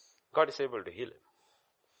 God is able to heal him.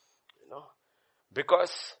 You know,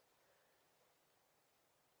 because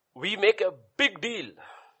we make a big deal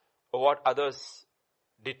of what others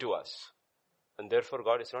did to us. And therefore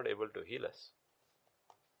God is not able to heal us.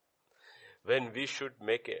 When we should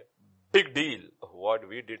make a big deal of what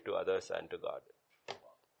we did to others and to God.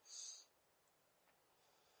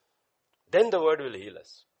 Then the word will heal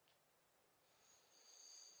us.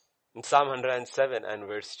 In Psalm 107 and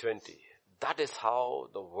verse 20, that is how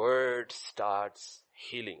the word starts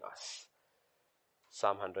healing us.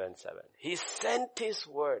 Psalm 107. He sent his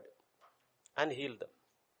word and healed them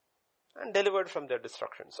and delivered from their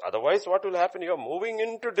destructions. Otherwise, what will happen? You are moving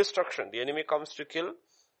into destruction. The enemy comes to kill,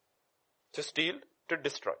 to steal, to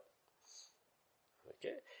destroy.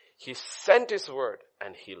 Okay. He sent his word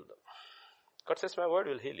and healed them. God says, my word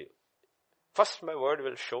will heal you. First, my word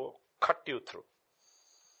will cut you through.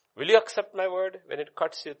 Will you accept my word when it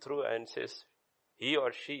cuts you through and says, he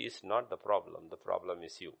or she is not the problem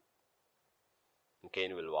is you. And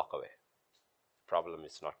Cain will walk away. The problem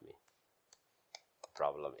is not me. The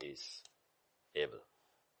problem is Abel.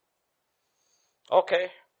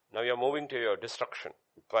 Okay, now you're moving to your destruction,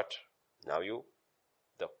 but now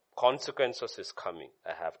the consequences is coming.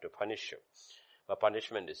 I have to punish you. My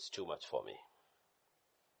punishment is too much for me.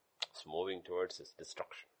 It's moving towards its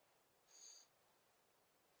destruction.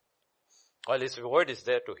 Well, his word is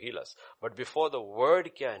there to heal us. But before the word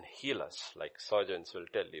can heal us, like surgeons will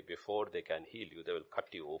tell you, before they can heal you, they will cut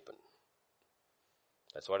you open.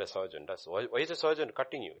 That's what a surgeon does. Why is a surgeon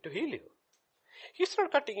cutting you? To heal you. He's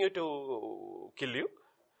not cutting you to kill you.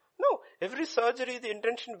 No, every surgery, the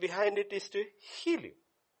intention behind it is to heal you.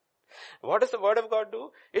 What does the word of God do?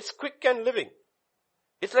 It's quick and living.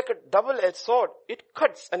 It's like a double-edged sword. It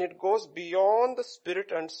cuts and it goes beyond the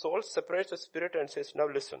spirit and soul, separates the spirit and says, now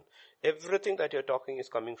listen, everything that you're talking is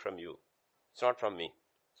coming from you. It's not from me.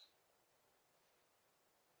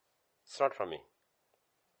 It's not from me.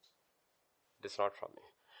 It is not from me.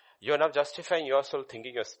 You are not justifying yourself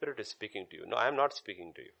thinking your spirit is speaking to you. No, I am not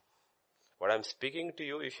speaking to you. What I am speaking to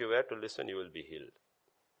you, if you were to listen, you will be healed.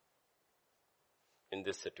 In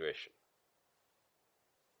this situation.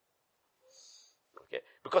 Okay.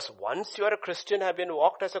 Because once you are a Christian, have been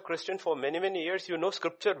walked as a Christian for many, many years, you know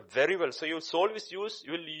scripture very well. So your soul you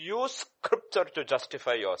will use scripture to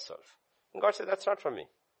justify yourself. And God said, that's not from me.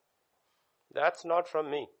 That's not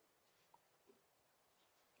from me.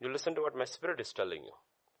 You listen to what my spirit is telling you.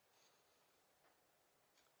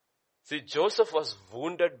 See, Joseph was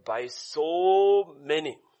wounded by so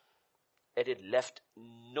many, and it left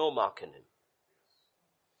no mark in him.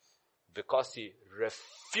 Because he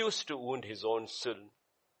refused to wound his own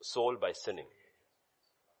soul by sinning.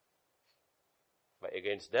 By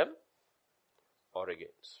against them or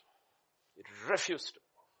against. He refused to.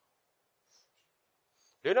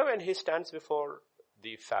 Do you know when he stands before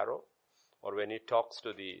the Pharaoh, or when he talks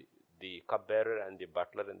to the cupbearer and the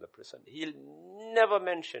butler in the prison, he'll never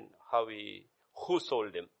mention who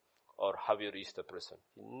sold him or how he reached the prison.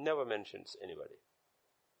 He never mentions anybody.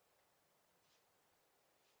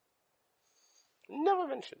 Never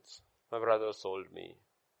mentions. My brother sold me.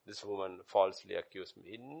 This woman falsely accused me.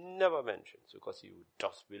 He never mentions because he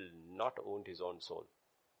just will not own his own soul.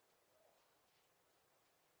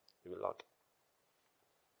 He will not.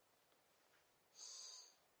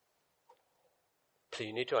 So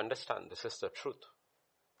you need to understand this is the truth,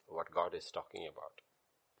 what God is talking about.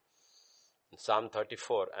 In Psalm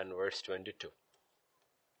 34 and verse 22.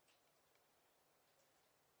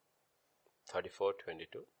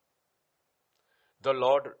 34:22. The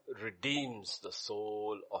Lord redeems the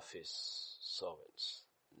soul of his servants.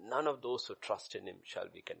 None of those who trust in him shall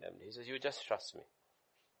be condemned. He says, you just trust me.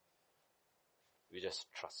 You just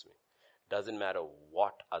trust me. Doesn't matter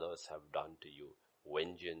what others have done to you.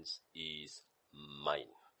 Vengeance is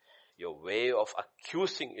mine. Your way of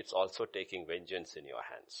accusing, it's also taking vengeance in your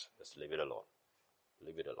hands. Just leave it alone.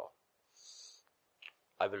 Leave it alone.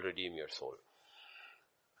 I will redeem your soul.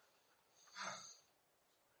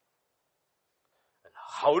 And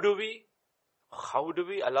how do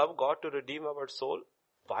we allow God to redeem our soul?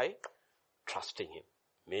 By trusting him.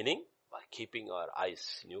 Meaning, by keeping our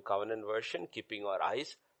eyes, New Covenant Version, keeping our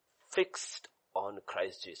eyes fixed on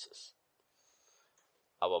Christ Jesus.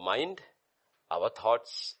 Our mind, our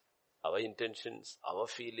thoughts, our intentions, our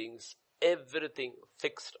feelings, everything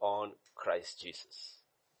fixed on Christ Jesus.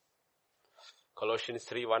 Colossians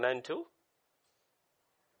 3:1 and 2.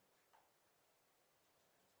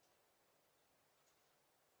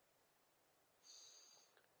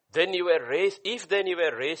 If then you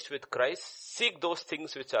were raised with Christ, seek those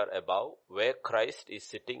things which are above, where Christ is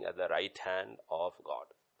sitting at the right hand of God.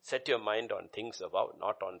 Set your mind on things above,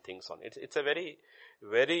 not on things on. It's a very,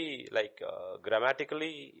 very,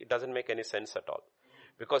 grammatically, it doesn't make any sense at all.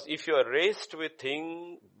 Because if you are raised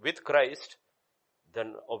with Christ,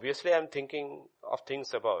 then obviously I'm thinking of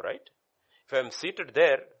things above, right? If I'm seated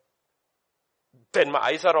there, then my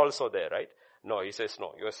eyes are also there, right? No, he says,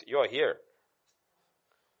 no, you're here.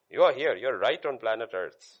 You are here. You're right on planet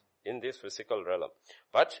Earth in this physical realm.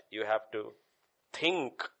 But you have to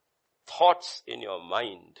think thoughts in your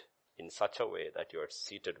mind in such a way that you are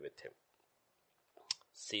seated with him.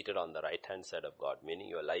 Seated on the right hand side of God, meaning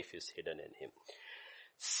your life is hidden in him.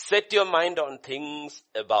 Set your mind on things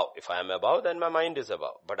above. If I am above, then my mind is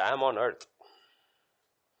above. But I am on earth.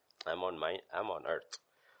 I'm on earth.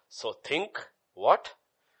 So think what?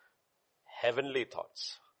 Heavenly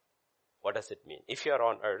thoughts. What does it mean? If you are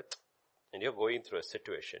on earth and you're going through a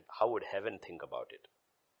situation, how would heaven think about it?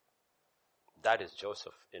 That is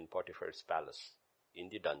Joseph in Potiphar's palace, in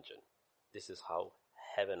the dungeon. This is how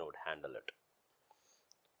heaven would handle it.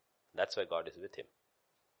 That's why God is with him.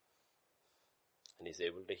 And he's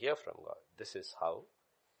able to hear from God. This is how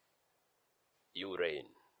you reign.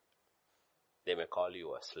 They may call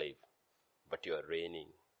you a slave, but you are reigning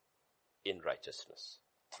in righteousness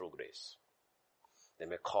through grace. They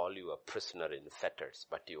may call you a prisoner in fetters,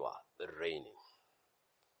 but you are reigning.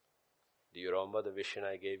 Do you remember the vision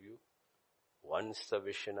I gave you? Once the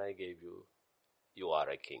vision I gave you, you are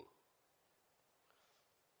a king.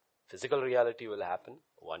 Physical reality will happen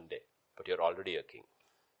one day, but you're already a king.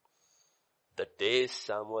 The day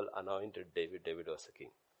Samuel anointed David, David was a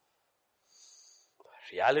king.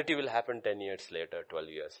 Reality will happen 10 years later, 12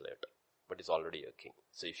 years later, but it's already a king.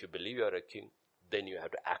 So if you believe you're a king, then you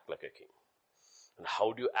have to act like a king. And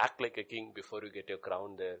how do you act like a king before you get your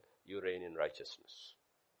crown there? You reign in righteousness.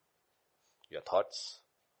 Your thoughts,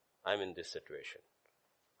 I'm in this situation.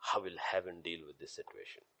 How will heaven deal with this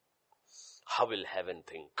situation? How will heaven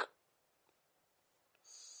think?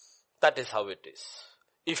 That is how it is.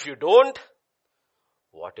 If you don't,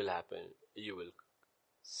 what will happen? You will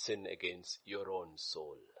sin against your own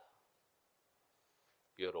soul.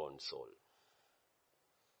 Your own soul.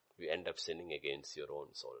 You end up sinning against your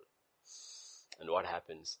own soul. And what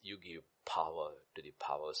happens? You give power to the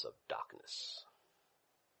powers of darkness.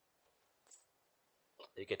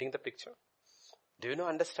 Are you getting the picture? Do you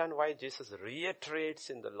understand why Jesus reiterates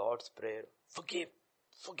in the Lord's Prayer, forgive,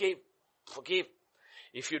 forgive, forgive.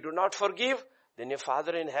 If you do not forgive, then your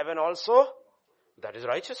Father in heaven also, that is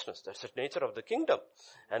righteousness. That's the nature of the kingdom.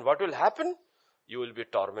 And what will happen? You will be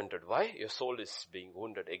tormented. Why? Your soul is being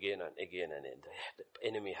wounded again and again and again. The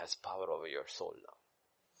enemy has power over your soul now.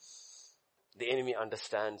 The enemy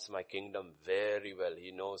understands my kingdom very well.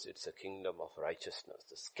 He knows it's a kingdom of righteousness.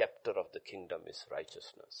 The scepter of the kingdom is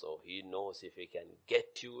righteousness. So he knows if he can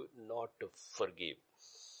get you not to forgive,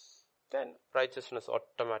 then righteousness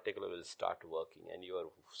automatically will start working and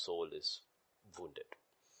your soul is wounded.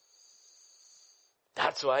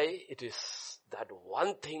 That's why it is that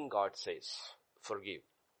one thing God says, forgive.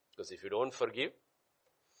 Because if you don't forgive,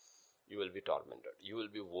 you will be tormented. You will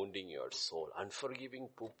be wounding your soul. Unforgiving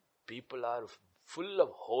people are full of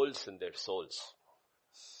holes in their souls.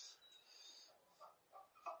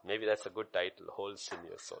 Maybe that's a good title, holes in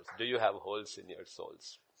your souls. Do you have holes in your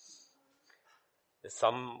souls? There's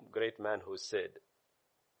some great man who said,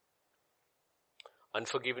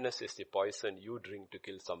 unforgiveness is the poison you drink to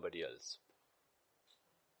kill somebody else.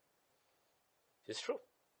 It's true.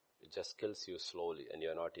 It just kills you slowly and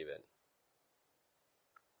you're not even.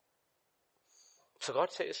 So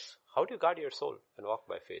God says, how do you guard your soul and walk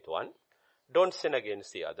by faith? 1, don't sin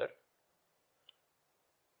against the other.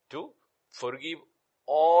 2, forgive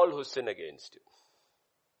all who sin against you.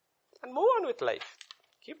 And move on with life.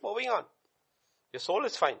 Keep moving on. Your soul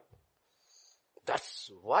is fine.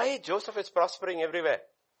 That's why Joseph is prospering everywhere.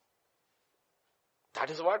 That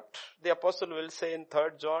is what the apostle will say in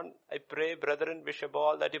 3rd John. I pray, brethren, wish above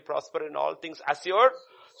all that you prosper in all things as your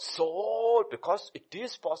soul. Because it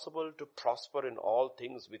is possible to prosper in all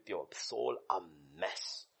things with your soul a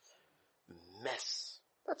mess. Mess.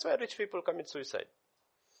 That's why rich people commit suicide.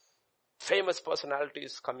 Famous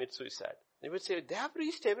personalities commit suicide. They would say, they have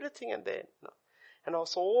reached everything and then. No. And now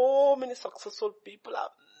so many successful people are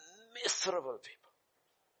miserable people.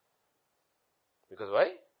 Because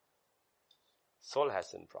why? Soul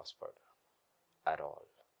hasn't prospered at all.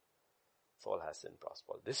 Soul hasn't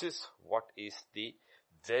prospered. This is what is the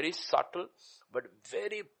very subtle but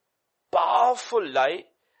very powerful lie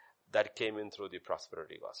that came in through the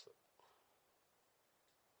prosperity gospel.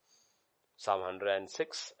 Psalm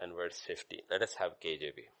 106 and verse 15. Let us have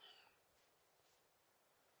KJV.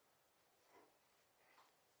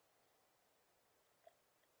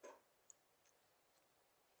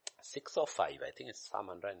 6 or 5, I think it's Psalm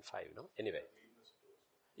 105, no? Anyway.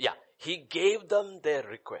 Yeah, he gave them their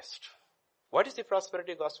request. What is the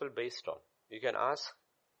prosperity gospel based on? You can ask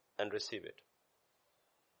and receive it.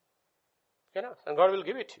 You can ask and God will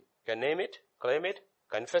give it to you. You can name it, claim it,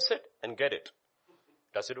 confess it and get it.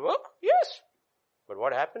 Does it work? Yes. But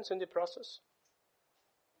what happens in the process?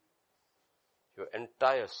 Your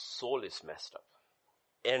entire soul is messed up.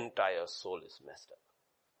 Entire soul is messed up.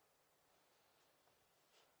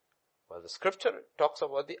 Well, the scripture talks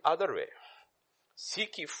about the other way.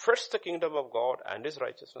 Seek ye first the kingdom of God and his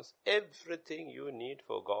righteousness. Everything you need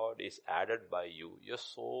for God is added by you. Your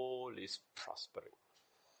soul is prospering.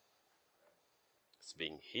 It's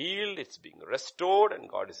being healed, it's being restored, and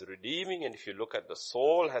God is redeeming. And if you look at the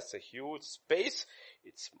soul has a huge space,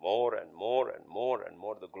 it's more and more and more and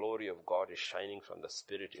more. The glory of God is shining from the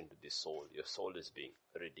spirit into the soul. Your soul is being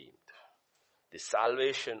redeemed. The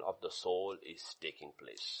salvation of the soul is taking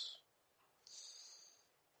place.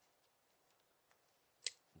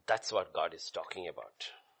 That's what God is talking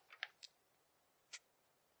about.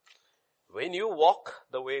 When you walk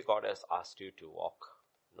the way God has asked you to walk,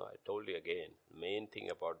 I told you again, main thing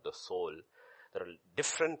about the soul, there are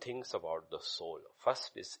different things about the soul.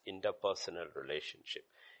 First is interpersonal relationship.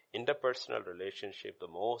 Interpersonal relationship, the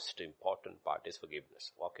most important part is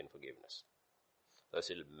forgiveness. Walk in forgiveness. Otherwise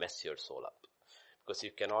it will mess your soul up. Because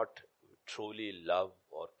you cannot truly love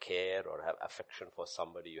or care or have affection for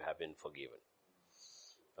somebody you haven't forgiven.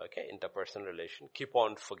 Okay, interpersonal relation, keep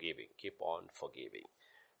on forgiving, keep on forgiving.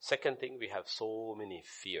 Second thing, we have so many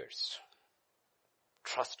fears.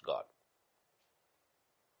 Trust God.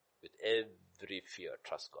 With every fear,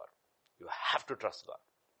 trust God. You have to trust God.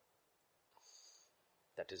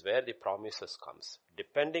 That is where the promises comes.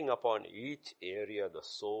 Depending upon each area the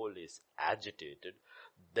soul is agitated,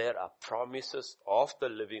 there are promises of the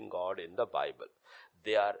living God in the Bible.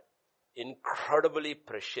 They are incredibly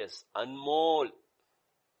precious, unmol,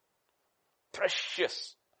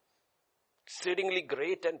 precious, exceedingly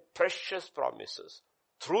great and precious promises.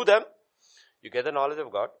 Through them, you get the knowledge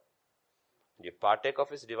of God. You partake of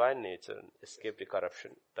His divine nature and escape the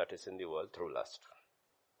corruption that is in the world through lust.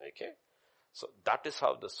 Okay? So that is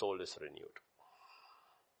how the soul is renewed.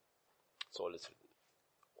 Soul is renewed.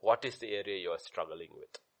 What is the area you are struggling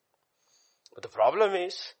with? But the problem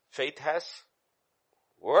is, faith has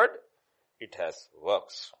word, it has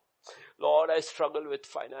works. Lord, I struggle with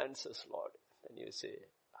finances, Lord. And you say,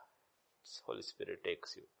 Holy Spirit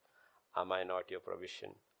takes you. Am I not your provision?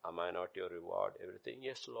 Am I not your reward? Everything.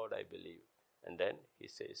 Yes, Lord, I believe. And then He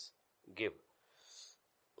says, give.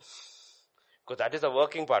 Because that is the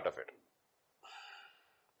working part of it.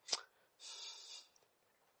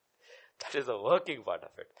 That is the working part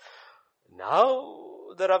of it.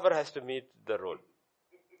 Now the rubber has to meet the road.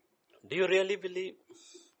 Do you really believe?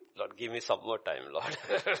 Lord, give me some more time, Lord.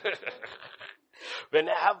 When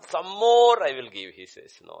I have some more, I will give, He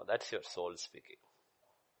says. No, that's your soul speaking.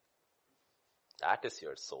 That is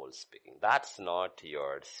your soul speaking. That's not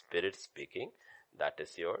your spirit speaking. That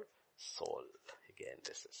is your soul. Again,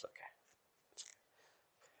 this is okay.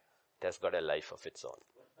 It has got a life of its own.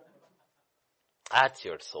 That's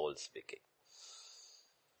your soul speaking.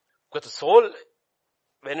 Because the soul,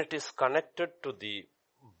 when it is connected to the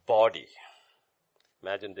body,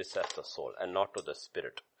 imagine this as the soul and not to the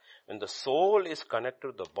spirit. When the soul is connected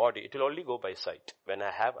to the body, it will only go by sight. When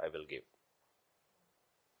I have, I will give.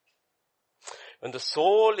 When the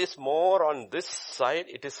soul is more on this side,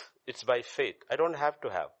 it's by faith. I don't have to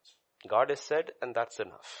have. God has said, and that's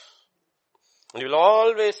enough. And you will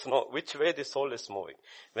always know which way the soul is moving.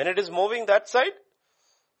 When it is moving that side,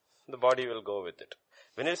 the body will go with it.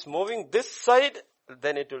 When it is moving this side,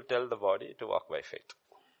 then it will tell the body to walk by faith.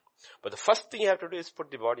 But the first thing you have to do is put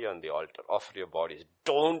the body on the altar. Offer your body.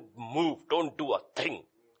 Don't move. Don't do a thing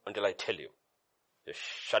until I tell you. Just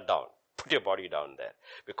shut down. Put your body down there.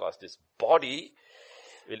 Because this body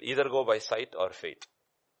will either go by sight or faith.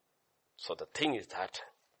 So the thing is that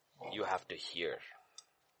you have to hear.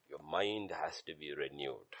 Your mind has to be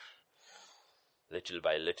renewed. Little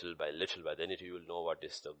by little by little by. Then you will know what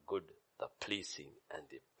is the good, the pleasing, and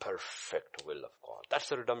the perfect will of God. That's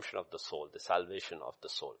the redemption of the soul, the salvation of the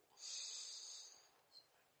soul.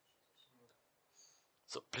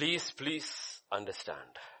 So please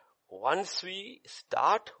understand. Once we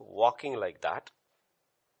start walking like that,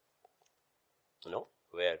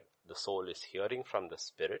 where the soul is hearing from the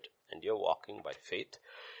Spirit and you're walking by faith,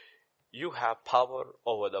 you have power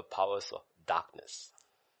over the powers of darkness.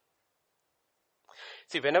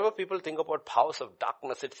 See, whenever people think about powers of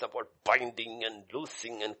darkness, it's about binding and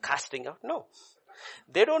loosing and casting out. No.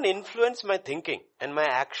 They don't influence my thinking and my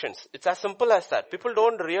actions. It's as simple as that. People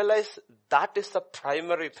don't realize that is the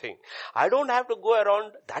primary thing. I don't have to go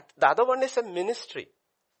around that. The other one is a ministry.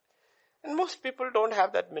 And most people don't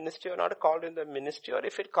have that ministry or not called in the ministry, or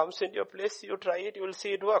if it comes into your place, you try it, you will see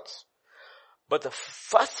it works. But the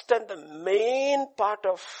first and the main part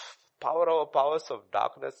of power over powers of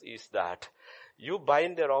darkness is that you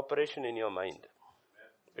bind their operation in your mind.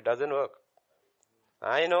 It doesn't work.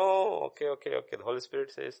 I know, okay. The Holy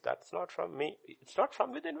Spirit says, that's not from me. It's not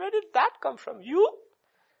from within. Where did that come from? You?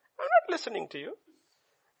 I'm not listening to you.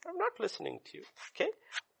 Okay?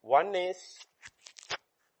 One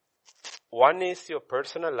is your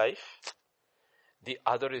personal life. The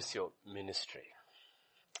other is your ministry.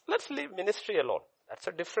 Let's leave ministry alone. That's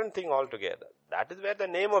a different thing altogether. That is where the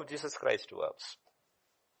name of Jesus Christ works.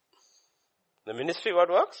 The ministry, what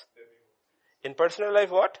works? In personal life,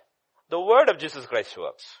 what? The word of Jesus Christ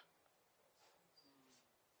works.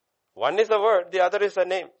 One is the word, the other is the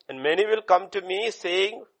name. And many will come to me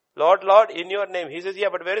saying, Lord, Lord, in your name. He says, yeah,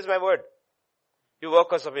 but where is my word? You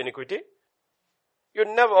workers of iniquity. You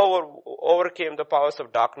never overcame the powers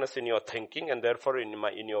of darkness in your thinking, and therefore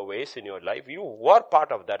in your ways, in your life. You were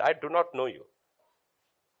part of that. I do not know you.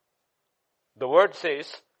 The word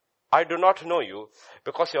says, I do not know you,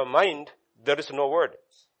 because your mind, there is no word.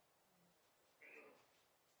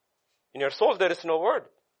 In your soul, there is no word.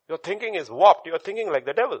 Your thinking is warped. You are thinking like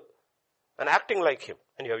the devil and acting like him.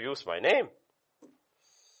 And you have used my name.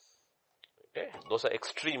 Okay, those are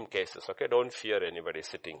extreme cases. Okay, don't fear anybody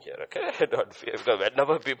sitting here. Okay, don't fear. Because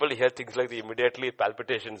whenever people hear things like that, immediately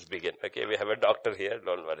palpitations begin. Okay, we have a doctor here.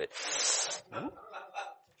 Don't worry.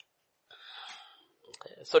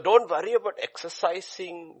 Okay, so don't worry about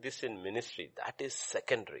exercising this in ministry. That is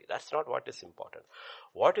secondary. That's not what is important.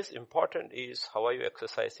 What is important is how are you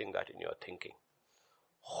exercising that in your thinking?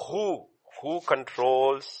 Who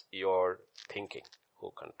controls your thinking?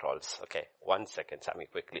 who controls. Okay, 1 second, Sammy,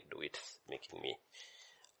 quickly do it. It's making me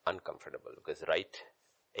uncomfortable because right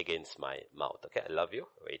against my mouth. Okay, I love you.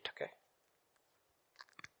 Wait, okay.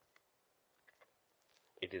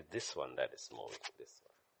 It is this one that is moving. This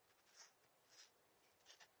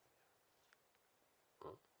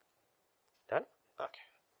one. Done? Okay.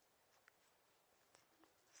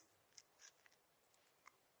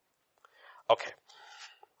 Okay.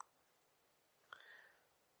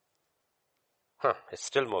 It's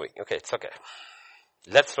still moving. Okay, it's okay.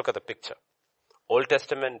 Let's look at the picture. Old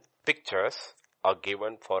Testament pictures are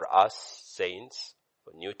given for us saints,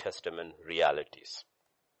 for New Testament realities.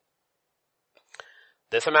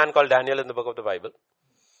 There's a man called Daniel in the book of the Bible.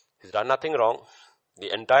 He's done nothing wrong.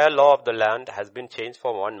 The entire law of the land has been changed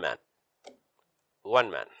for one man.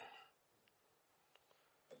 One man.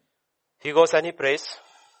 He goes and he prays.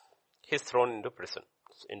 He's thrown into prison,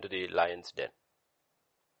 into the lion's den.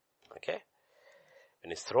 Okay? When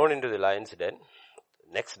he's thrown into the lion's den,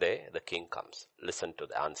 next day the king comes. Listen to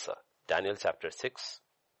the answer. Daniel chapter 6,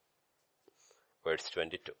 verse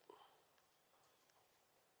 22.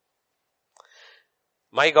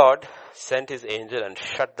 My God sent his angel and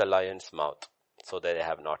shut the lion's mouth so that they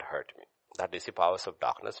have not hurt me. That is the powers of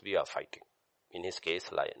darkness we are fighting. In his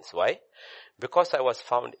case, lions. Why? Because I was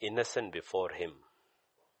found innocent before him.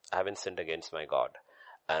 I haven't sinned against my God.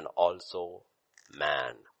 And also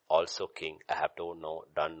man, also king, I have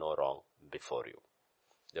done no wrong before you.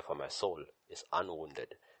 Therefore my soul is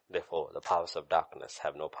unwounded. Therefore the powers of darkness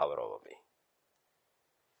have no power over me.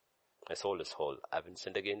 My soul is whole. I haven't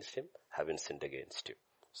sinned against him. I haven't sinned against you.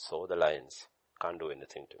 So the lions can't do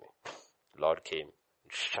anything to me. The Lord came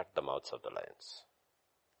and shut the mouths of the lions.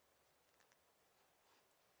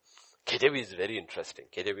 KJV is very interesting.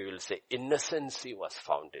 KJV will say, innocency was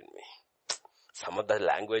found in me. Some of the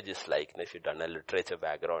language is like, if you've done a literature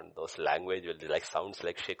background, those language will be like, sounds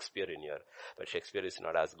like Shakespeare in here. But Shakespeare is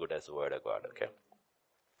not as good as the word of God, okay?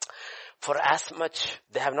 For as much,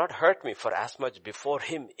 they have not hurt me, for as much before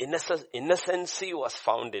him, innocency was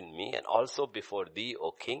found in me, and also before thee,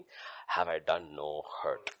 O king, have I done no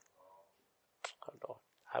hurt.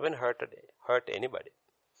 I haven't hurt anybody.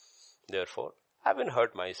 Therefore, I haven't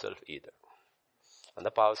hurt myself either. And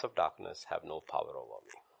the powers of darkness have no power over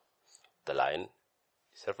me. The lion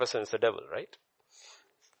represents the devil, right?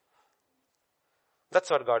 That's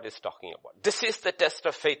what God is talking about. This is the test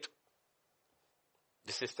of faith.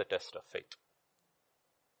 This is the test of faith.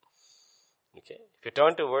 Okay. If you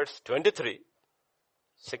turn to verse 23,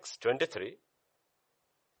 6:23.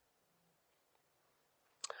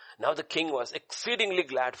 Now the king was exceedingly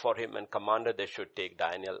glad for him and commanded they should take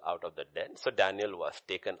Daniel out of the den. So Daniel was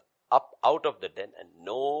taken up out of the den and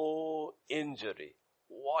no injury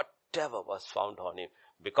whatever was found on him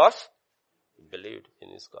because he believed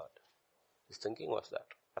in his God. His thinking was that.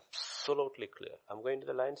 Absolutely clear. I'm going to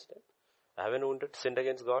the lion's den. I haven't sinned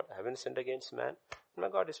against God. I haven't sinned against man. My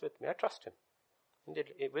God is with me. I trust him.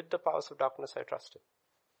 Indeed, with the powers of darkness, I trust him.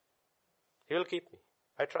 He will keep me.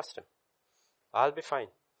 I trust him. I'll be fine.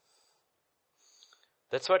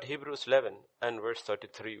 That's what Hebrews 11 and verse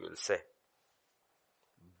 33 will say.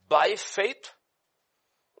 By faith,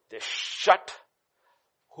 they shut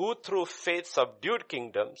who through faith subdued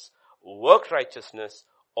kingdoms, worked righteousness,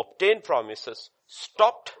 obtained promises,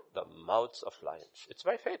 stopped the mouths of lions. It's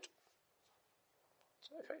by faith. It's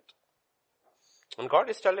by faith. And God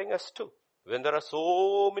is telling us too, when there are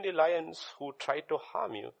so many lions who try to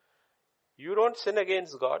harm you, you don't sin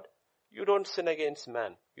against God, you don't sin against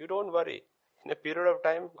man. You don't worry. In a period of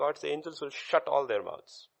time, God's angels will shut all their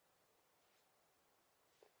mouths.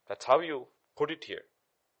 That's how you put it here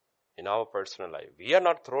in our personal life. We are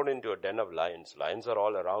not thrown into a den of lions. Lions are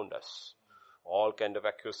all around us. All kind of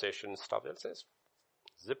accusations, stuff. It says,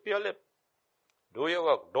 zip your lip. Do your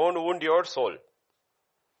work. Don't wound your soul.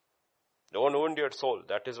 Don't wound your soul.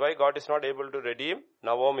 That is why God is not able to redeem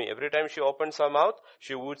Naomi. Every time she opens her mouth,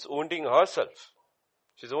 she was wounding herself.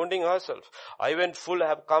 She's wounding herself. I went full, I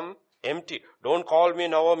have come empty. Don't call me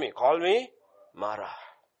Naomi. Call me Mara.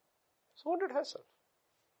 She wounded herself.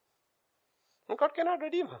 And God cannot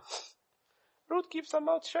redeem her. Ruth keeps her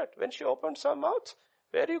mouth shut. When she opens her mouth,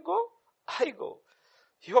 where you go, I go.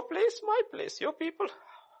 Your place, my place. Your people.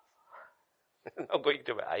 Now going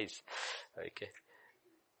to my eyes. Okay.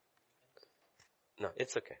 No,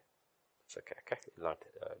 it's okay. It's okay. Okay, will not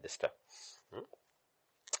disturb.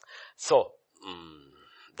 So,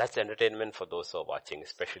 that's entertainment for those who are watching,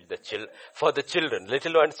 especially for the children.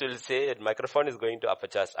 Little ones will say, microphone is going to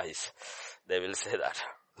Apacha's eyes. They will say that.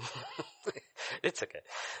 It's okay.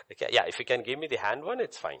 Okay. Yeah, if you can give me the hand one,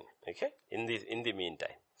 it's fine. Okay. In the meantime.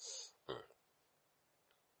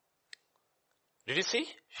 Did you see?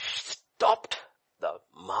 Stopped the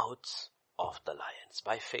mouths of the lions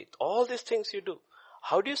by faith. All these things you do.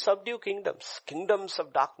 How do you subdue kingdoms? Kingdoms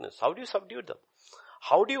of darkness. How do you subdue them?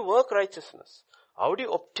 How do you work righteousness? How do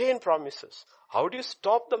you obtain promises? How do you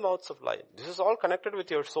stop the mouths of lions? This is all connected with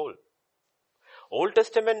your soul. Old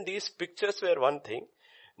Testament, these pictures were one thing.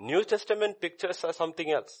 New Testament pictures are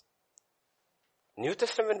something else. New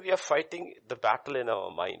Testament, we are fighting the battle in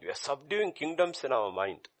our mind. We are subduing kingdoms in our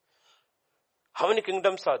mind. How many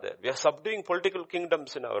kingdoms are there? We are subduing political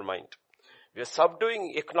kingdoms in our mind. We are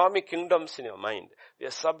subduing economic kingdoms in your mind. We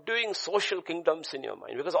are subduing social kingdoms in your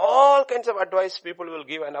mind. Because all kinds of advice people will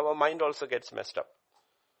give and our mind also gets messed up.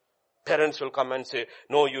 Parents will come and say,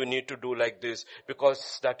 no, you need to do like this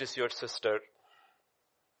because that is your sister.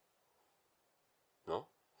 No,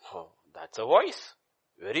 that's a voice.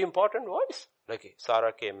 Very important voice. Like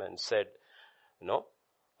Sarah came and said, no,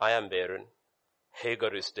 I am barren.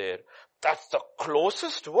 Hagar is there. That's the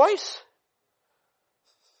closest voice.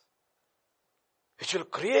 Which will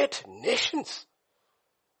create nations.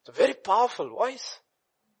 It's a very powerful voice.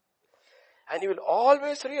 And you will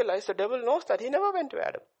always realize the devil knows that he never went to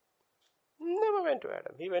Adam. Never went to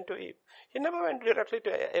Adam. He went to Eve. He never went directly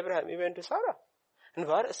to Abraham. He went to Sarah. And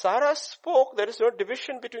where Sarah spoke, there is no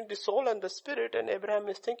division between the soul and the spirit, and Abraham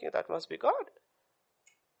is thinking that must be God.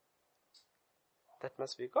 That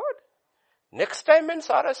must be God. Next time when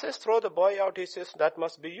Sarah says, throw the boy out, he says, that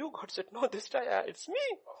must be you. God said, no, this time it's me.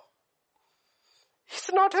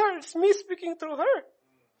 It's not her, it's me speaking through her.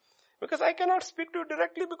 Because I cannot speak to you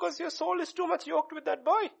directly because your soul is too much yoked with that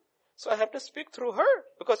boy. So I have to speak through her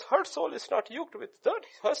because her soul is not yoked with dirt.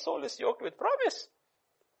 Her soul is yoked with promise.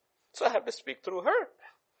 So I have to speak through her.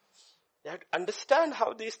 You have to understand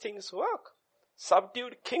how these things work.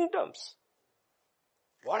 Subdued kingdoms.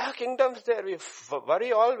 What are kingdoms there? We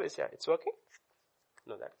worry always. Yeah, it's working?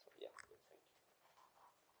 No, that's, yeah.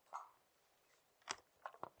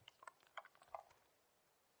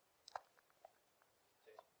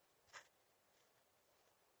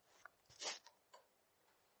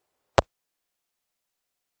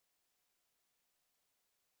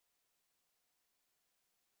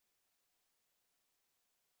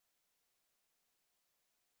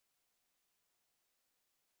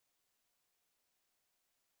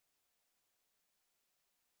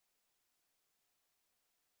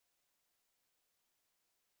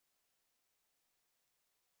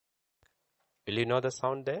 Will you know the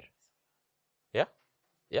sound there? Yeah?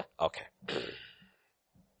 Yeah? Okay.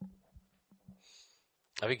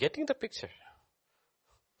 Are we getting the picture?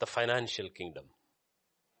 The financial kingdom.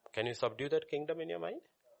 Can you subdue that kingdom in your mind?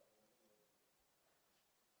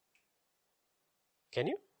 Can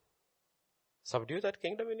you? Subdue that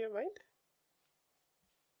kingdom in your mind?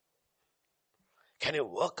 Can you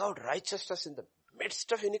work out righteousness in the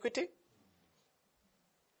midst of iniquity?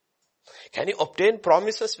 Can you obtain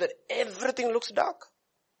promises where everything looks dark?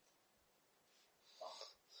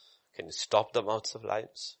 Can you stop the mouths of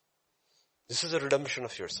lions? This is the redemption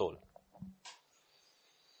of your soul.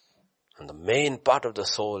 And the main part of the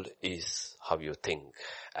soul is how you think.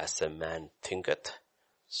 As a man thinketh,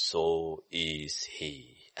 so is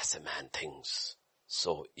he. As a man thinks,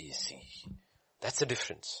 so is he. That's the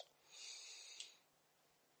difference.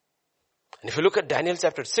 And if you look at Daniel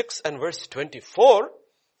chapter 6 and verse 24,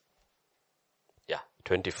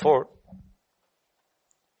 24.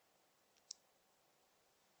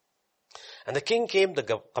 And the king gave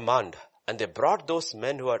the command, and they brought those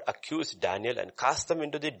men who had accused Daniel and cast them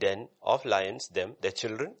into the den of lions, them, their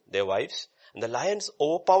children, their wives. And the lions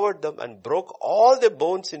overpowered them and broke all their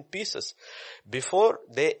bones in pieces before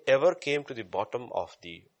they ever came to the bottom of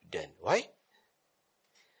the den. Why?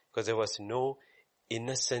 Because there was no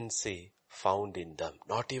innocency found in them,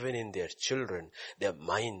 not even in their children. Their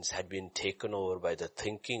minds had been taken over by the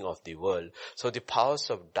thinking of the world. So the powers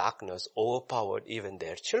of darkness overpowered even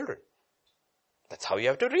their children. That's how you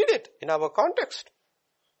have to read it in our context.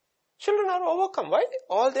 Children are overcome. Why?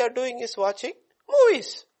 All they are doing is watching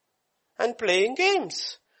movies and playing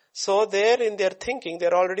games. So there in their thinking, they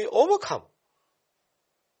are already overcome.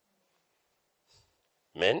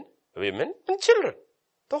 Men, women, and children.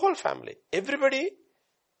 The whole family. Everybody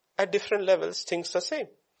at different levels thinks the same.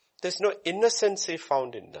 There's no innocency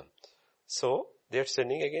found in them. So they're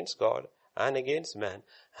sinning against God and against man,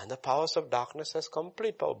 and the powers of darkness has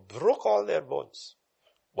complete power, broke all their bones.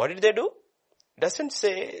 What did they do? It doesn't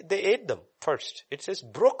say they ate them first. It says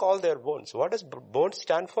broke all their bones. What does bones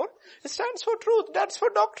stand for? It stands for truth. That's for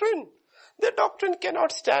doctrine. The doctrine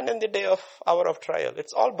cannot stand in the day of hour of trial.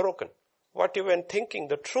 It's all broken. What you were thinking,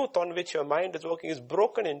 the truth on which your mind is working is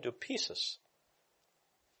broken into pieces.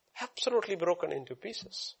 Absolutely broken into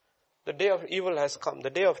pieces. The day of evil has come. The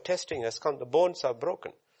day of testing has come. The bones are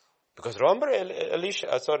broken. Because remember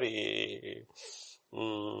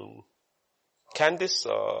can this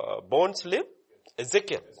bones live?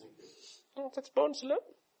 Ezekiel. That's bones live.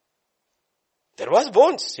 There was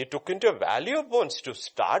bones. He took into a valley of bones to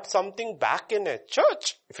start something back in a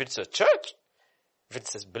church. If it's a church, if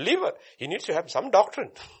it's a believer, he needs to have some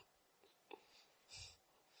doctrine.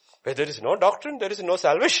 Where there is no doctrine, there is no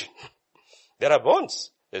salvation. There are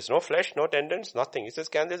bones. There's no flesh, no tendons, nothing. He says,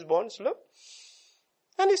 can these bones live?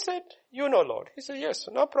 And he said, you know, Lord. He said, yes,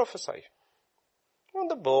 now prophesy. When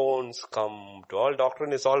the bones come to all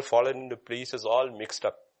doctrine is all fallen into pieces, all mixed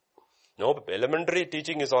up. No elementary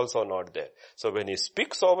teaching is also not there. So when he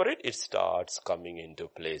speaks over it, it starts coming into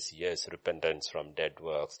place. Yes, repentance from dead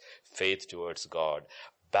works, faith towards God,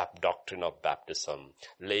 doctrine of baptism,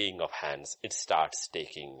 laying of hands. It starts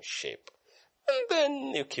taking shape. And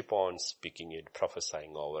then you keep on speaking it,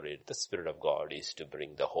 prophesying over it. The Spirit of God is to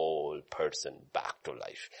bring the whole person back to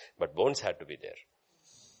life. But bones had to be there.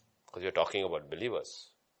 Because you're talking about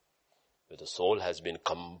believers. Where the soul has been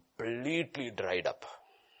completely dried up.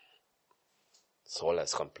 Soul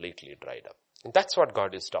has completely dried up. And that's what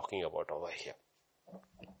God is talking about over here.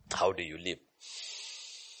 How do you live?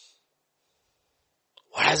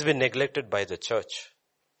 What has been neglected by the church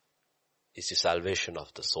is the salvation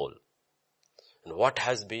of the soul. And what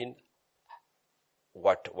has been,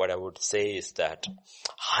 what I would say is that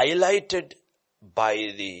highlighted by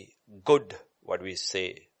the good, what we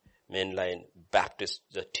say, mainline Baptist,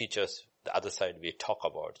 the teachers, the other side we talk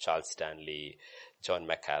about, Charles Stanley, John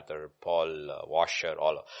MacArthur, Paul Washer,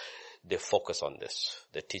 they focus on this.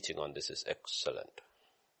 The teaching on this is excellent.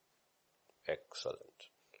 Excellent.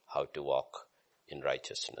 How to walk in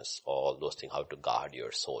righteousness, all those things, how to guard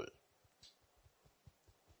your soul.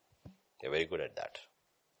 They're very good at that.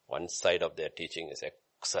 One side of their teaching is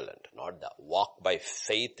excellent. Not the walk by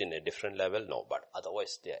faith in a different level, no, but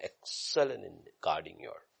otherwise they are excellent in guarding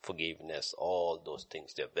your forgiveness, all those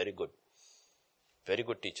things. They're very good. Very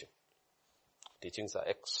good teaching. Teachings are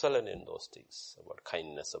excellent in those things, about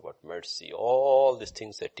kindness, about mercy, all these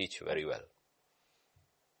things they teach very well.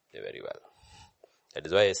 They very well. That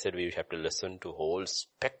is why I said we have to listen to whole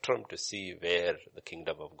spectrum to see where the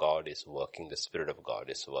kingdom of God is working, the Spirit of God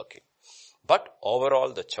is working. But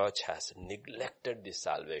overall the church has neglected the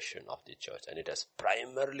salvation of the church, and it has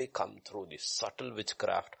primarily come through the subtle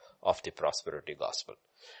witchcraft of the prosperity gospel.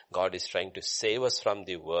 God is trying to save us from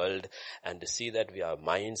the world and to see that our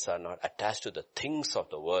minds are not attached to the things of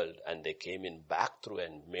the world, and they came in back through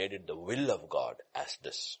and made it the will of God as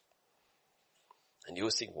this. And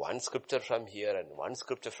using one scripture from here and one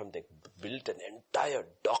scripture from there, built an entire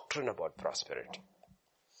doctrine about prosperity.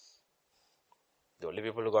 The only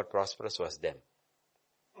people who got prosperous was them.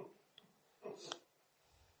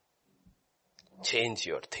 Change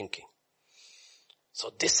your thinking.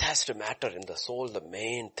 So this has to matter in the soul, the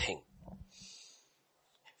main thing.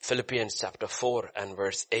 Philippians chapter 4 and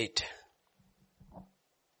verse 8.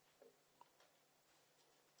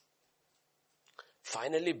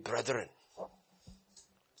 Finally, brethren.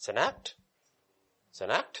 It's an act. It's an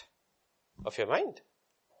act of your mind.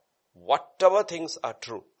 Whatever things are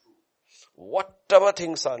true, whatever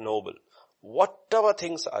things are noble, whatever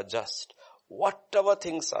things are just, whatever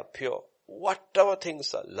things are pure, whatever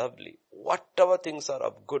things are lovely, whatever things are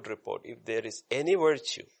of good report, if there is any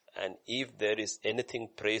virtue and if there is anything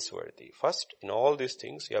praiseworthy, first in all these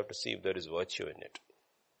things you have to see if there is virtue in it.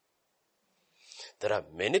 There are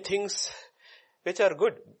many things which are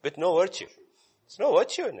good with no virtue. There's no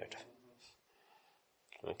virtue in it.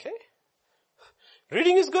 Okay?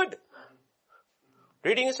 Reading is good.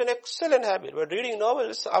 Reading is an excellent habit, but reading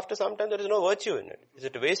novels, after some time there is no virtue in it. Is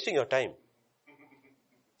it wasting your time?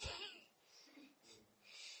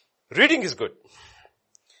 Reading is good.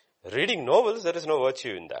 Reading novels, there is no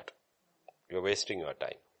virtue in that. You're wasting your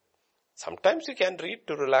time. Sometimes you can read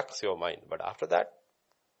to relax your mind, but after that,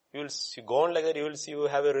 you go on like that, you will see you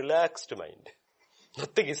have a relaxed mind.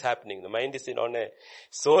 Nothing is happening. The mind is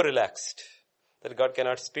so relaxed that God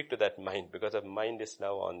cannot speak to that mind because the mind is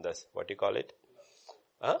now on this, what do you call it?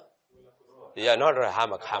 Huh? Yeah, not a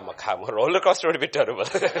hammock. Roller coaster would be terrible.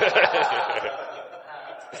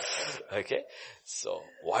 Okay. So,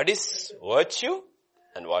 what is virtue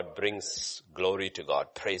and what brings glory to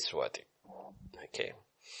God? Praiseworthy. Okay.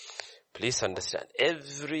 Please understand,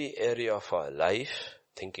 every area of our life,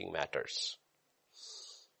 thinking matters.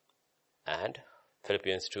 And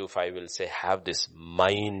Philippians 2:5 will say, have this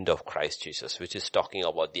mind of Christ Jesus, which is talking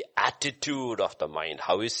about the attitude of the mind.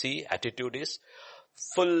 How is he? Attitude is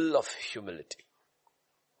full of humility.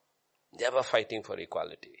 Never fighting for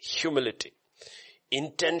equality. Humility.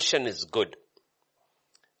 intention is good.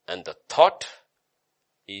 And the thought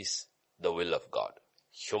is the will of God.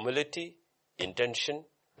 Humility, intention,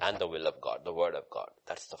 and the will of God, the word of God.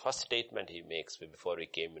 That's the first statement he makes before he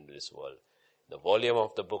came into this world. The volume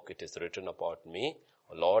of the book, it is written about me.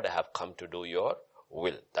 Lord, I have come to do your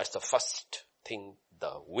will. That's the first thing,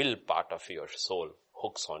 the will part of your soul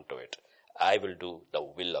hooks onto it. I will do the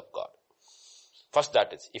will of God. First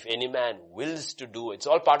that is, if any man wills to do, it's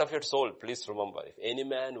all part of your soul, please remember. If any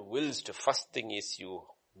man wills to, first thing is you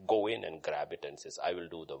go in and grab it and says, I will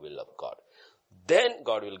do the will of God. Then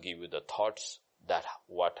God will give you the thoughts that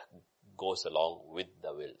what goes along with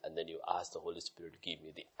the will. And then you ask the Holy Spirit to give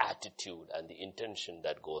me the attitude and the intention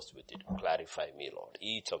that goes with it. Clarify me, Lord.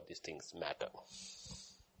 Each of these things matter.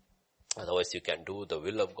 Otherwise you can do the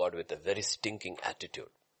will of God with a very stinking attitude.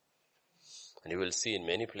 And you will see in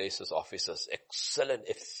many places officers, excellent,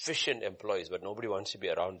 efficient employees, but nobody wants to be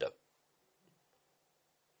around them.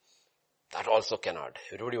 That also cannot.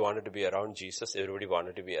 Everybody wanted to be around Jesus. Everybody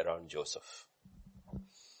wanted to be around Joseph.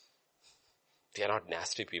 They are not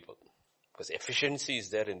nasty people. Because efficiency is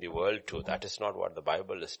there in the world too. That is not what the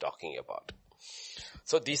Bible is talking about.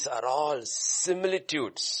 So these are all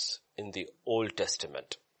similitudes in the Old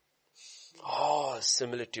Testament. All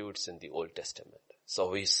similitudes in the Old Testament.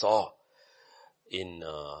 So we saw in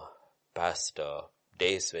past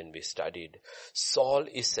days when we studied, Saul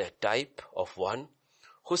is a type of one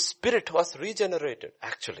whose spirit was regenerated,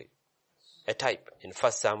 actually. A type. In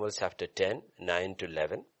 1 Samuel chapter 10, 9 to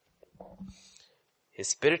 11. His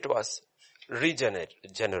spirit was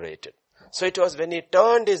regenerated. So it was when he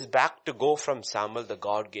turned his back to go from Samuel, the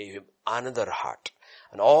God gave him another heart.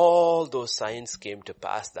 And all those signs came to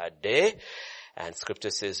pass that day. And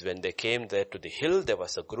scripture says when they came there to the hill, there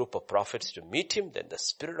was a group of prophets to meet him. Then the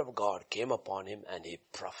Spirit of God came upon him and he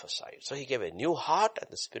prophesied. So he gave a new heart and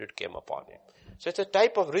the Spirit came upon him. So it's a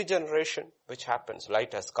type of regeneration which happens.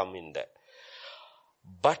 Light has come in there.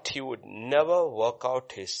 But he would never work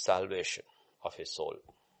out his salvation of his soul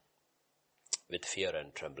with fear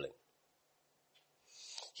and trembling.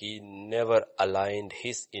 He never aligned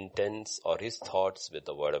his intents or his thoughts with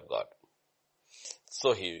the word of God.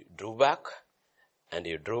 So he drew back and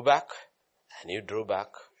he drew back and he drew back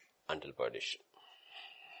until perdition.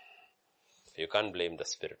 You can't blame the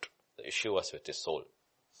spirit. The issue was with his soul.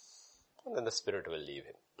 And then the spirit will leave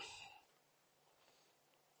him.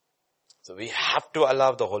 So we have to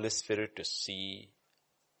allow the Holy Spirit to see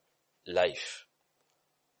life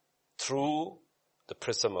through the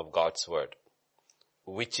prism of God's word,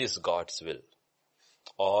 which is God's will,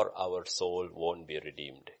 or our soul won't be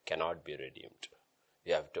redeemed, cannot be redeemed.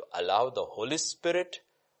 We have to allow the Holy Spirit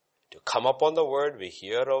to come upon the word we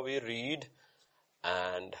hear or we read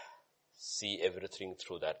and see everything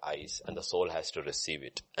through that eyes, and the soul has to receive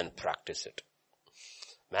it and practice it.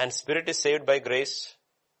 Man's spirit is saved by grace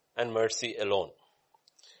and mercy alone,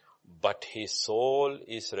 but his soul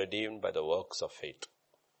is redeemed by the works of faith.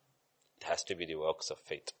 It has to be the works of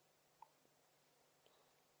faith.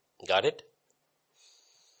 Got it?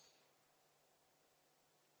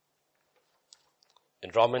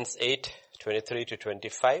 In Romans 8, 23 to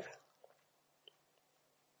 25.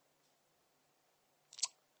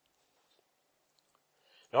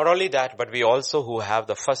 Not only that, but we also who have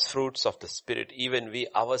the first fruits of the Spirit, even we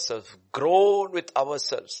ourselves groan with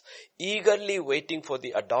ourselves, eagerly waiting for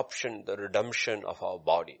the adoption, the redemption of our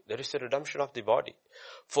body. There is a redemption of the body.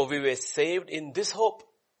 For we were saved in this hope.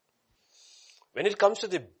 When it comes to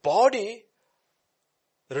the body,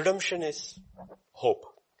 redemption is hope.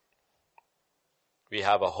 We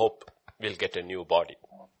have a hope we'll get a new body.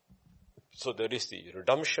 So there is the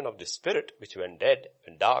redemption of the spirit, which went dead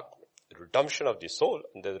and dark, the redemption of the soul,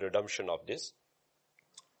 and the redemption of this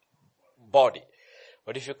body.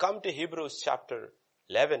 But if you come to Hebrews chapter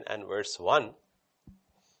 11 and verse 1,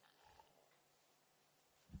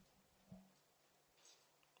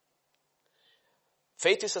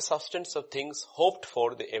 faith is a substance of things hoped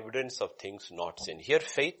for, the evidence of things not seen. Here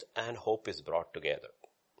faith and hope is brought together.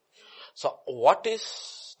 So what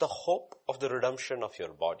is the hope of the redemption of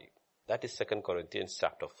your body? That is 2 Corinthians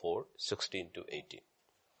chapter 4, 16 to 18.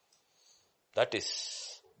 That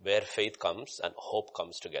is where faith comes and hope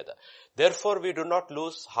comes together. Therefore we do not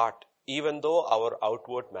lose heart, even though our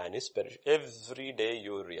outward man is perishing. Every day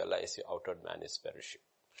you realize your outward man is perishing.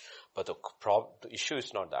 But the issue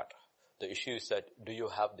is not that. The issue is that, do you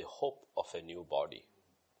have the hope of a new body?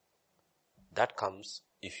 That comes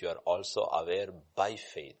if you are also aware by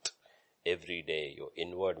faith. Every day your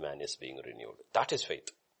inward man is being renewed. That is faith.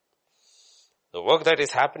 The work that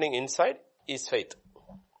is happening inside is faith.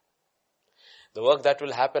 The work that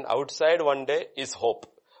will happen outside one day is hope.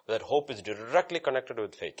 That hope is directly connected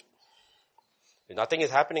with faith. If nothing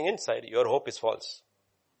is happening inside, your hope is false.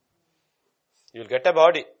 You'll get a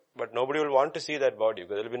body, but nobody will want to see that body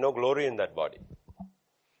because there will be no glory in that body.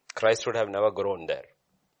 Christ would have never grown there.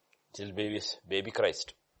 Still baby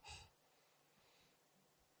Christ.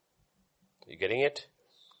 You getting it?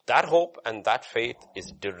 That hope and that faith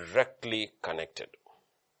is directly connected.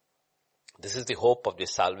 This is the hope of the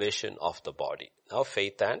salvation of the body. Now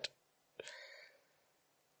faith and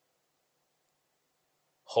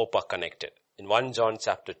hope are connected. In 1 John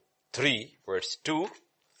chapter 3 verse 2,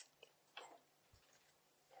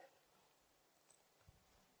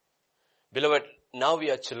 beloved, now we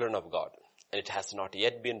are children of God, and it has not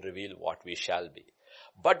yet been revealed what we shall be.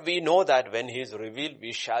 But we know that when he is revealed,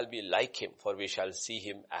 we shall be like him, for we shall see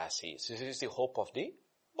him as he is. This is the hope of the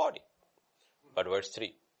body. But verse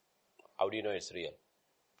 3, how do you know it's real?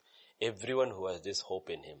 Everyone who has this hope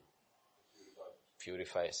in him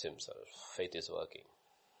purifies himself. Faith is working.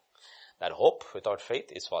 That hope without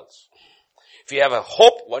faith is false. If you have a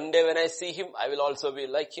hope, one day when I see him, I will also be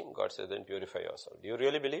like him. God says, then purify yourself. Do you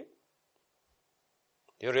really believe?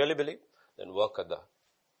 Do you really believe? Then work at the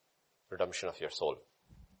redemption of your soul.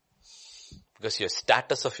 Because your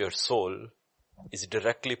status of your soul is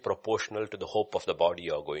directly proportional to the hope of the body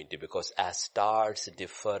you are going to. Because as stars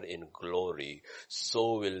differ in glory,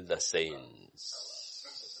 so will the saints.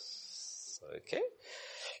 Okay?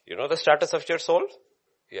 You know the status of your soul?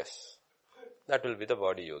 Yes. That will be the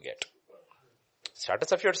body you get.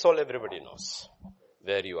 Status of your soul, everybody knows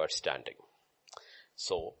where you are standing.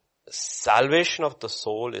 So, salvation of the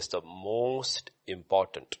soul is the most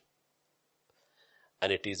important.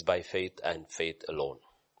 And it is by faith and faith alone.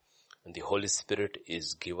 And the Holy Spirit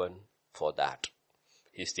is given for that.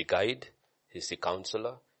 He is the guide, he is the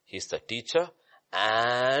counselor, he is the teacher,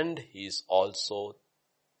 and he is also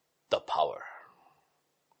the power.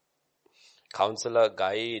 Counselor,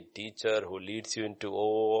 guide, teacher who leads you into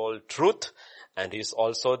all truth, and he is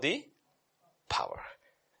also the power.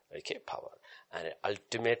 Okay, power. And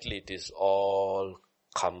ultimately it is all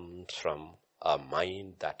comes from a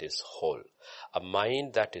mind that is whole. A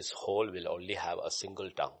mind that is whole will only have a single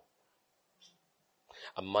tongue.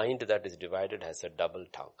 A mind that is divided has a double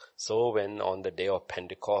tongue. So when on the day of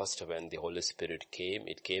Pentecost, when the Holy Spirit came,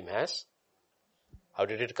 it came as, how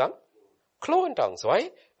did it come? Cloven tongues. Why?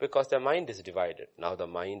 Because their mind is divided. Now the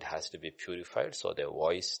mind has to be purified, so their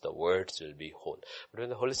voice, the words will be whole. But when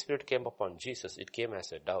the Holy Spirit came upon Jesus, it came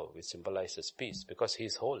as a dove, which symbolizes peace, because he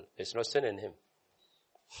is whole. There's no sin in him.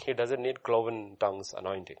 He doesn't need cloven tongues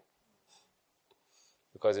anointing.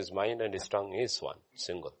 Because his mind and his tongue is one,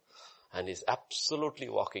 single. And he's absolutely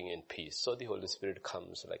walking in peace. So the Holy Spirit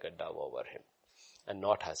comes like a dove over him, and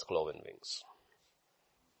not has cloven wings.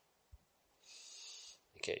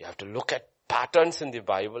 Okay, you have to look at patterns in the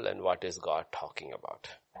Bible and what is God talking about.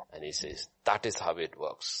 And he says, that is how it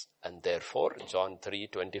works. And therefore, John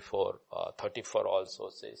 3:34, 34 also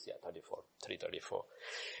says, 3:34.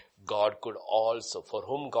 God could also, for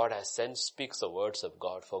whom God has sent, speaks the words of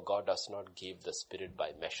God, for God does not give the Spirit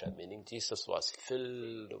by measure. Meaning Jesus was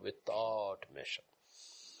filled without measure.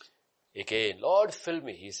 Again, Lord, fill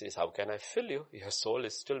me. He says, how can I fill you? Your soul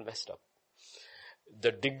is still messed up.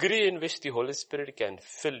 The degree in which the Holy Spirit can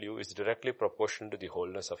fill you is directly proportional to the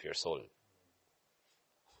wholeness of your soul.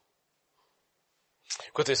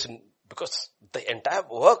 Because the entire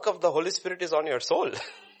work of the Holy Spirit is on your soul.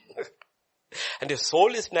 And your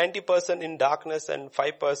soul is 90% in darkness and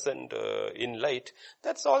 5% in light.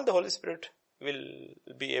 That's all the Holy Spirit will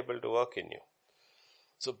be able to work in you.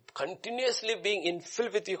 So continuously being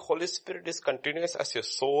filled with the Holy Spirit is continuous as your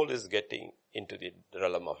soul is getting into the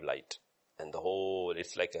realm of light. And the whole,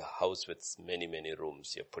 it's like a house with many, many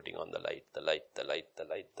rooms. You're putting on the light. There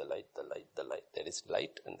is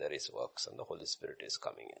light and there is works, and the Holy Spirit is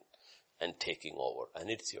coming in and taking over. And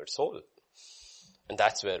it's your soul. And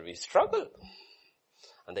that's where we struggle.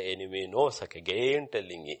 And the enemy knows, like again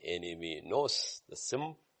telling you, enemy knows. The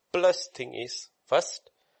simplest thing is, first,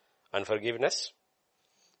 unforgiveness.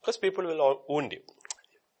 Because people will wound you.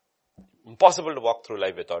 Impossible to walk through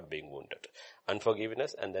life without being wounded.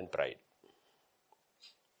 Unforgiveness and then pride.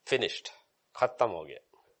 Finished. Khattam ho gaya.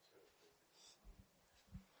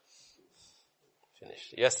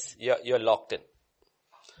 Finished. Yes, you're locked in.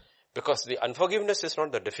 Because the unforgiveness is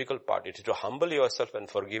not the difficult part. It is to humble yourself and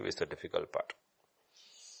forgive is the difficult part.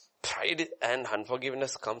 Pride and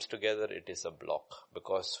unforgiveness comes together, it is a block.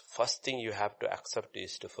 Because first thing you have to accept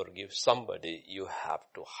is to forgive somebody, you have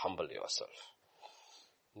to humble yourself.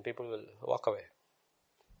 And people will walk away.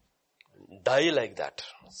 Die like that,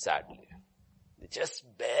 sadly. They just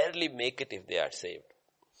barely make it if they are saved.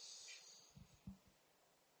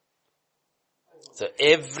 So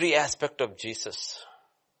every aspect of Jesus,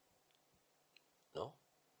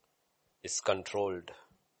 is controlled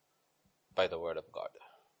by the Word of God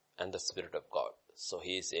and the Spirit of God. So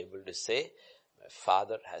he is able to say, my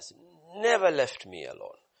Father has never left me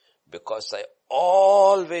alone because I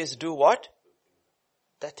always do what?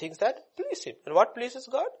 The things that please him. And what pleases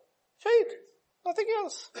God? Faith. Nothing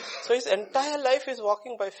else. So his entire life is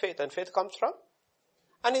walking by faith, and faith comes from,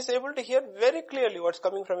 and he's able to hear very clearly what's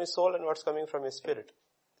coming from his soul and what's coming from his spirit.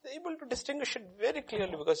 He's able to distinguish it very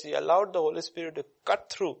clearly because he allowed the Holy Spirit to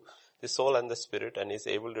cut through the soul and the spirit, and is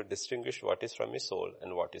able to distinguish what is from his soul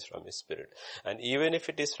and what is from his spirit. And even if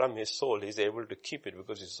it is from his soul, he's able to keep it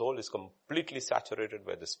because his soul is completely saturated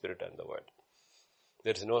by the Spirit and the Word.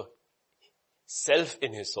 There is no self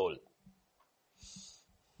in his soul.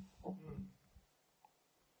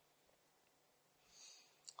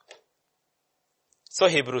 So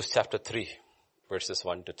Hebrews chapter 3, verses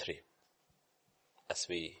 1 to 3. As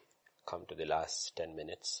we come to the last 10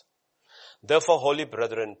 minutes. Therefore, holy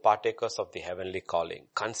brethren, partakers of the heavenly calling,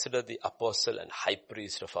 consider the apostle and high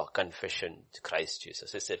priest of our confession, Christ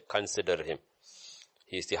Jesus. He said, consider him.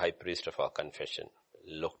 He is the high priest of our confession.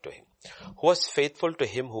 Look to him. Who was faithful to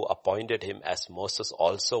him who appointed him, as Moses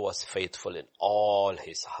also was faithful in all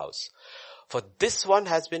his house. For this one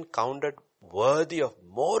has been counted worthy of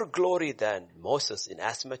more glory than Moses,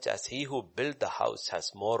 inasmuch as he who built the house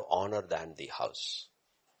has more honor than the house.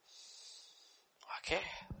 Okay.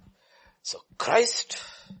 So Christ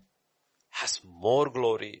has more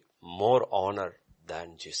glory, more honor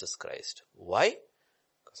than Jesus Christ. Why?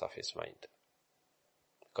 Because of his mind.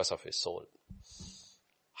 Because of his soul.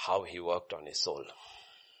 How he worked on his soul.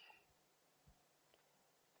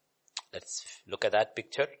 Let's look at that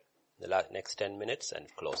picture in the next 10 minutes and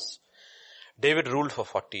close. David ruled for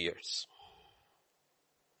 40 years.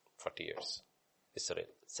 40 years. Israel.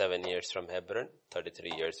 7 years from Hebron,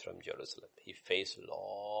 33 years from Jerusalem. He faced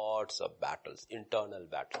lots of battles, internal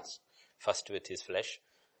battles. First with his flesh,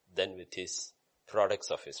 then with his products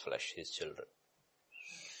of his flesh, his children.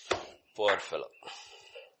 Poor fellow.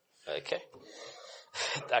 Okay.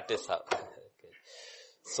 That is how. Okay.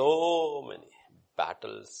 So many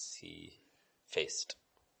battles he faced.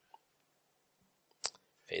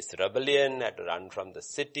 Faced rebellion, had to run from the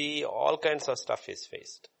city, all kinds of stuff he's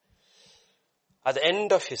faced. At the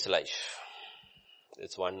end of his life,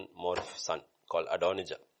 there's one more son called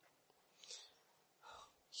Adonijah.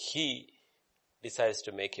 He decides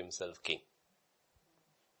to make himself king.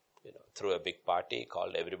 Through a big party, he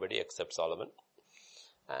called everybody except Solomon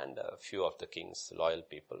and a few of the king's loyal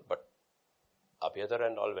people. But Abiathar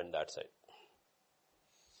and all went that side.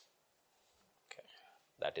 Okay.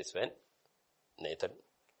 That is when Nathan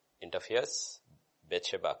interferes.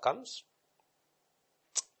 Bathsheba comes.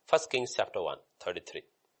 1 Kings chapter 1, 33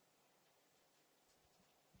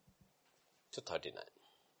 to 39.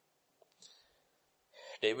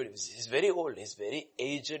 David is very old. He's very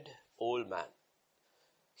aged old man.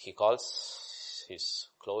 He calls his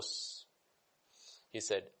close. He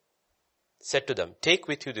said to them, take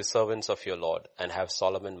with you the servants of your Lord and have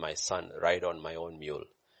Solomon my son ride on my own mule.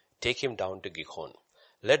 Take him down to Gihon.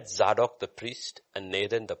 Let Zadok the priest and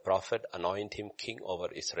Nathan the prophet anoint him king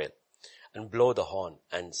over Israel. And blow the horn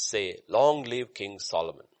and say, long live King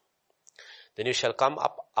Solomon. Then you shall come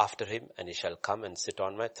up after him, and he shall come and sit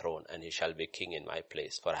on my throne, and he shall be king in my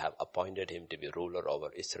place, for I have appointed him to be ruler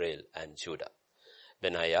over Israel and Judah.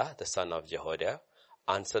 Benaiah, the son of Jehoiada,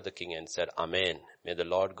 answered the king and said, Amen. May the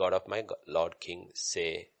Lord God of my Lord king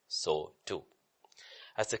say so too.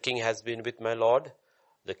 As the king has been with my Lord,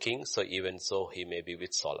 the king, so even so he may be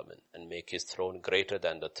with Solomon, and make his throne greater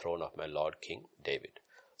than the throne of my Lord King David.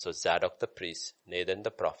 So Zadok the priest, Nathan the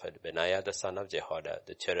prophet, Benaiah the son of Jehoiada,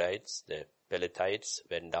 the Cherethites, the Pelethites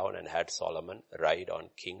went down and had Solomon ride on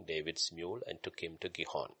King David's mule and took him to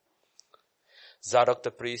Gihon. Zadok the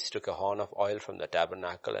priest took a horn of oil from the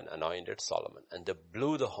tabernacle and anointed Solomon. And they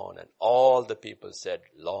blew the horn, and all the people said,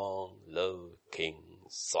 long live King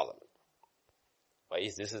Solomon. Why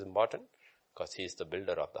is this important? Because he is the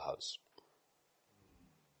builder of the house.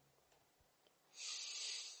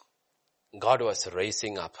 God was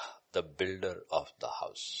raising up the builder of the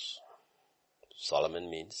house. Solomon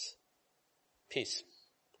means peace,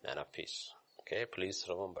 man of peace. Okay, please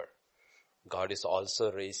remember. God is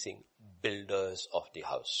also raising builders of the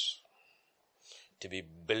house. To be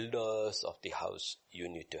builders of the house, you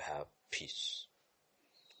need to have peace.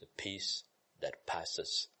 The peace that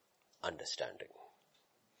passes understanding.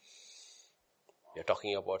 We are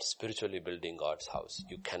talking about spiritually building God's house.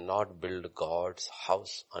 You cannot build God's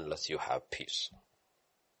house unless you have peace.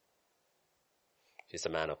 He's a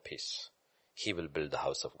man of peace. He will build the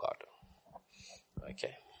house of God.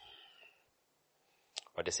 Okay.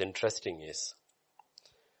 What is interesting is,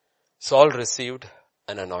 Saul received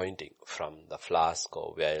an anointing from the flask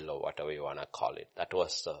or vial or whatever you want to call it. That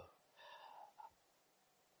was the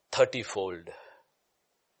 30-fold,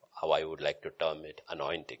 how I would like to term it,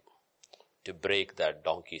 anointing, to break that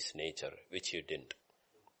donkey's nature, which he didn't.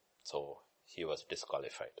 So he was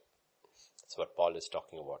disqualified. That's what Paul is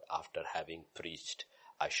talking about. After having preached,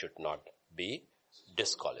 I should not be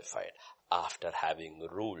disqualified. After having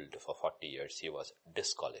ruled for 40 years, he was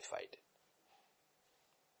disqualified.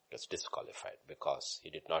 He was disqualified because he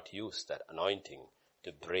did not use that anointing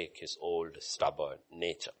to break his old stubborn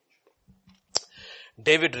nature.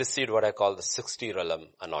 David received what I call the 60 realm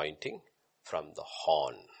anointing from the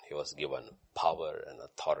horn. He was given power and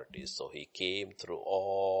authority. So he came through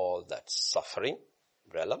all that suffering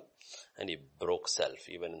realm and he broke self.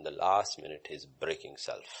 Even in the last minute, he's breaking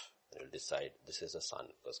self. He'll decide this is the son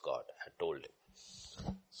because God had told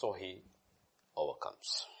him. So he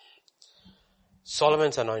overcomes.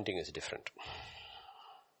 Solomon's anointing is different.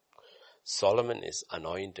 Solomon is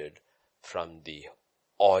anointed from the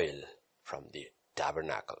oil from the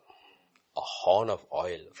tabernacle. A horn of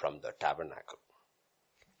oil from the tabernacle.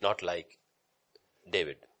 Not like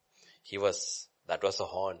David. That was a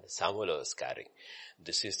horn Samuel was carrying.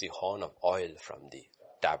 This is the horn of oil from the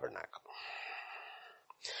tabernacle.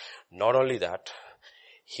 Not only that,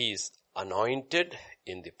 he is anointed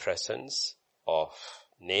in the presence of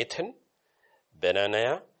Nathan,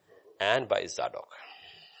 Benaniah, and by Zadok.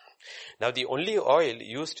 Now the only oil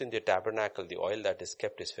used in the tabernacle, the oil that is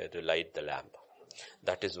kept, is where to light the lamp.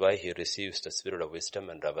 That is why he receives the spirit of wisdom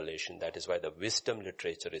and revelation. That is why the wisdom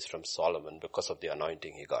literature is from Solomon, because of the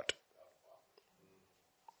anointing he got.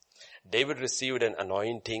 David received an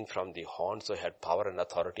anointing from the horn, so he had power and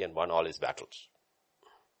authority and won all his battles.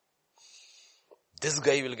 This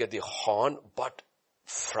guy will get the horn, but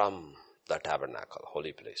from the tabernacle,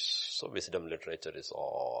 holy place. So wisdom literature is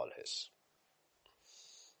all his.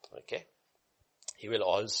 Okay. He will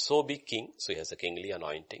also be king, so he has a kingly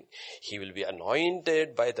anointing. He will be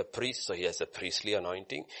anointed by the priest, so he has a priestly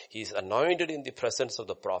anointing. He is anointed in the presence of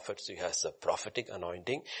the prophet, so he has a prophetic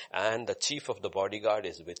anointing. And the chief of the bodyguard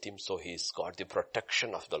is with him, so he's got the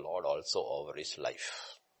protection of the Lord also over his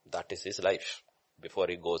life. That is his life before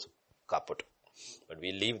he goes kaput. But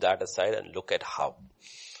we leave that aside and look at how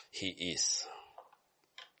he is.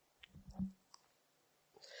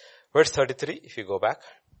 Verse 33, if you go back.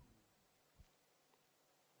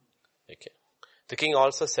 Okay. The king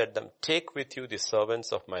also said them, take with you the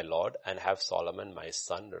servants of my Lord and have Solomon my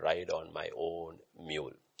son ride on my own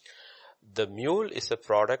mule. The mule is a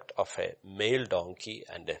product of a male donkey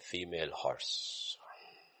and a female horse.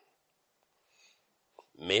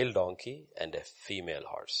 Male donkey and a female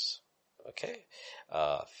horse. Okay.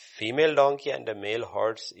 Female donkey and a male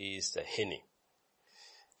horse is a hinny.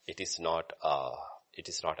 It is not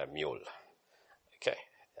a mule. Okay.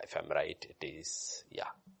 If I'm right, it is, yeah.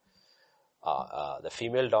 The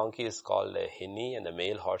female donkey is called a hinny and the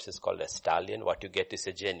male horse is called a stallion. What you get is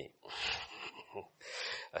a jenny.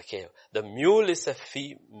 Okay. The mule is a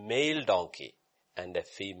male donkey and a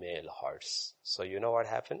female horse. So you know what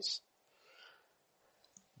happens?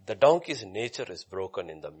 The donkey's nature is broken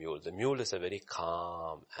in the mule. The mule is a very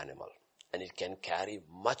calm animal and it can carry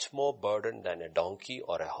much more burden than a donkey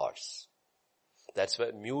or a horse. That's why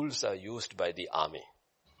mules are used by the army.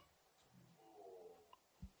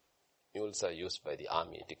 Mules are used by the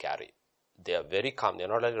army to carry. They are very calm. They are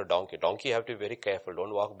not like a donkey. Donkey you have to be very careful.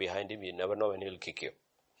 Don't walk behind him. You never know when he will kick you.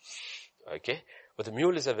 Okay. But the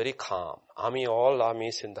mule is a very calm. All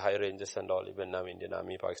armies in the high ranges and all, even now Indian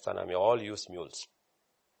army, Pakistan army, all use mules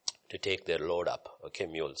to take their load up. Okay,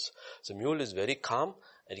 mules. So mule is very calm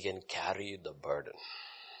and he can carry the burden.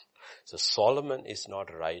 So Solomon is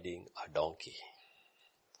not riding a donkey.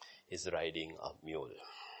 He's riding a mule,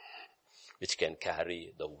 which can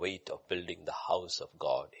carry the weight of building the house of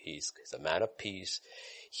God. He's a man of peace.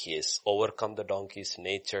 He has overcome the donkey's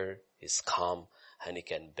nature. He's calm and he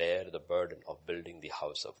can bear the burden of building the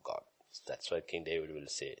house of God. That's why King David will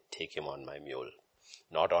say, take him on my mule,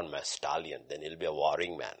 not on my stallion. Then he'll be a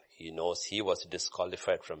warring man. He knows he was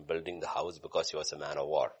disqualified from building the house because he was a man of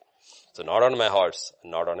war. So not on my horse,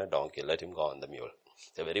 not on a donkey. Let him go on the mule.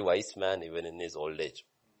 He's a very wise man even in his old age.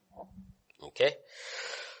 Okay.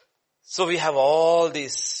 So we have all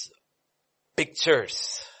these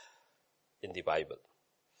pictures in the Bible.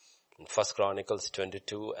 In 1 Chronicles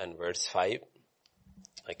 22 and verse 5.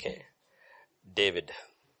 Okay. David.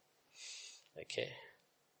 Okay.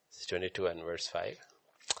 22 and verse 5.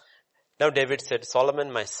 Now David said,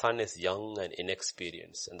 Solomon, my son, is young and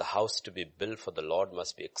inexperienced, and the house to be built for the Lord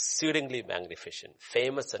must be exceedingly magnificent,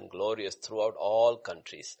 famous and glorious throughout all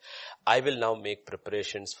countries. I will now make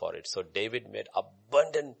preparations for it. So David made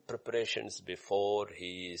abundant preparations before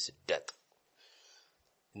his death.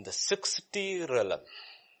 In the 60 realm,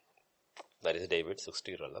 that is David,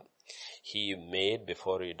 60 realm, he made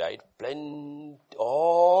before he died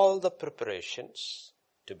all the preparations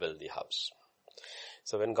to build the house.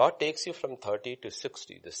 So when God takes you from 30 to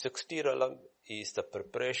 60, the 60 realm is the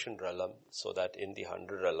preparation realm so that in the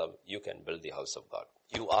 100 realm you can build the house of God.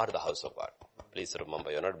 You are the house of God. Please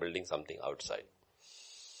remember, you're not building something outside.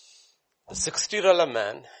 The 60 realm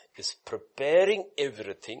man is preparing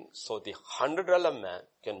everything so the 100 realm man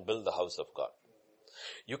can build the house of God.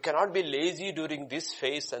 You cannot be lazy during this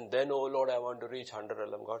phase and then, oh Lord, I want to reach 100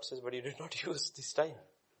 realm. God says, but you did not use this time.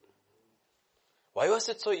 Why was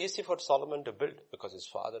it so easy for Solomon to build? Because his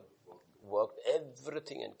father worked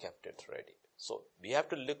everything and kept it ready. So we have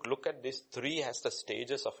to look at these three as the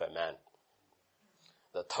stages of a man.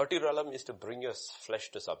 The 30 realm is to bring your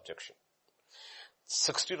flesh to subjection.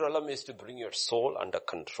 60 realm is to bring your soul under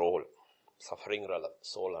control. Suffering realm,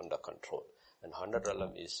 soul under control. And 100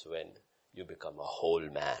 realm is when you become a whole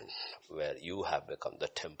man, where you have become the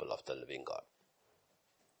temple of the living God.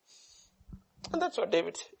 And that's what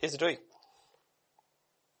David is doing.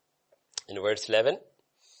 In verse 11,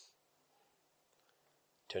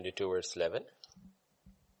 22 verse 11.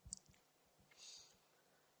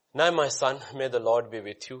 Now my son, may the Lord be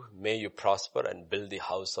with you. May you prosper and build the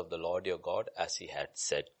house of the Lord your God as he had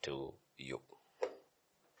said to you.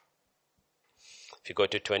 If you go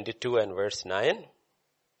to 22 and verse 9,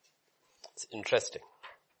 it's interesting.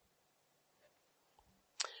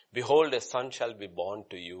 Behold, a son shall be born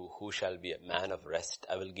to you, who shall be a man of rest.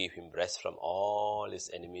 I will give him rest from all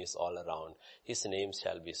his enemies all around. His name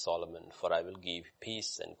shall be Solomon, for I will give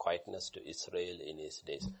peace and quietness to Israel in his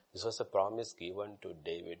days. This was a promise given to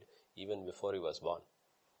David even before he was born.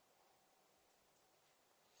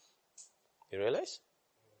 You realize?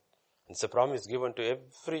 It's a promise given to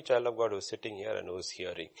every child of God who is sitting here and who is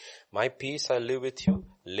hearing. My peace I live with you,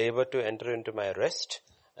 labor to enter into my rest,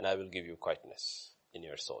 and I will give you quietness in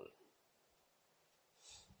your soul.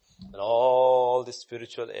 And all the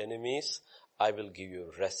spiritual enemies, I will give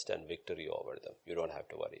you rest and victory over them. You don't have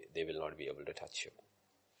to worry. They will not be able to touch you.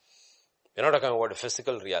 We're not talking about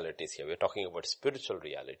physical realities here. We're talking about spiritual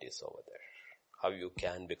realities over there. How you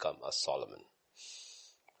can become a Solomon.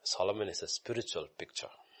 Solomon is a spiritual picture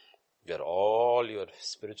where all your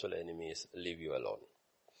spiritual enemies leave you alone.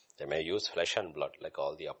 They may use flesh and blood like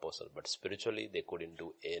all the apostles, but spiritually they couldn't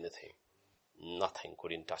do anything. Nothing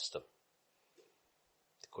couldn't touch them.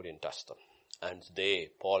 They couldn't touch them. And they,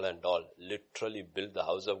 Paul and all, literally built the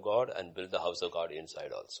house of God and built the house of God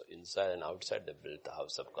inside also. Inside and outside they built the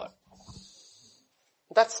house of God.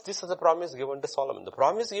 This is the promise given to Solomon. The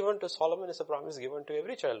promise given to Solomon is a promise given to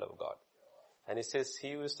every child of God. And he says,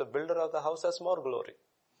 he who is the builder of the house has more glory.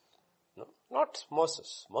 No, not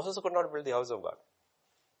Moses. Moses could not build the house of God.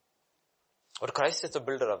 But Christ is the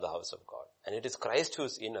builder of the house of God. And it is Christ who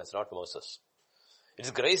is in us, not Moses. It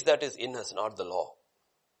is grace that is in us, not the law.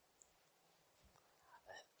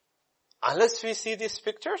 Unless we see these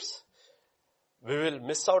pictures, we will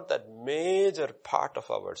miss out that major part of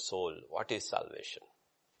our soul. What is salvation?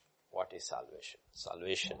 What is salvation?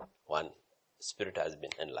 Salvation, one, spirit has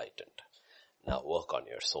been enlightened. Now work on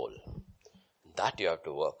your soul. That you have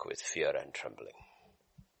to work with fear and trembling.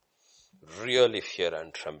 Really fear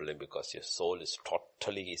and trembling, because your soul is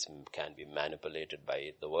can be manipulated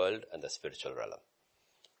by the world and the spiritual realm.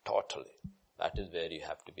 Totally. That is where you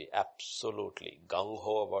have to be absolutely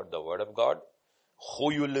gung-ho about the word of God.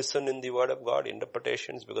 Who you listen in the word of God,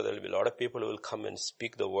 interpretations, because there will be a lot of people who will come and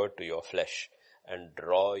speak the word to your flesh and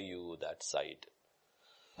draw you that side.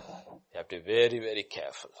 You have to be very, very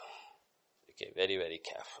careful. Okay, very, very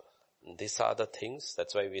careful. And these are the things,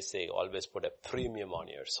 that's why we say always put a premium on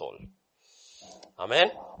your soul. Amen?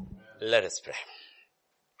 Let us pray.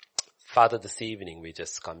 Father, this evening we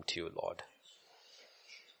just come to you, Lord.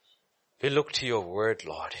 We look to your word,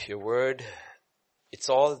 Lord. Your word, it's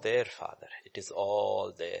all there, Father. It is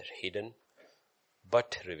all there, hidden,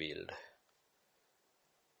 but revealed.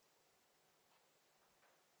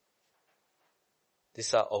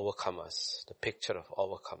 These are overcomers, the picture of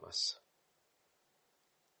overcomers.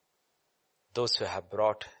 Those who have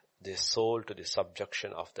brought their soul to the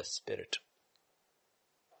subjection of the Spirit,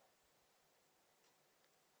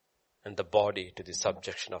 and the body to the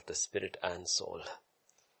subjection of the Spirit and soul.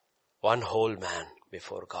 One whole man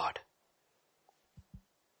before God.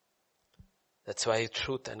 That's why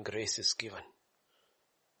truth and grace is given.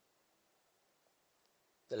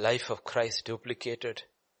 the life of Christ duplicated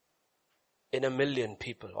in 1 million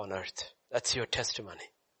people on earth. That's your testimony.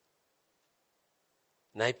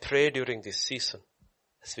 And I pray during this season,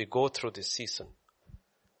 as we go through this season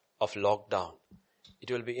of lockdown, it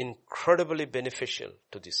will be incredibly beneficial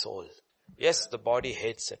to the soul. Yes, the body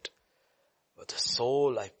hates it, but the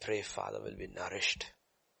soul, I pray, Father, will be nourished.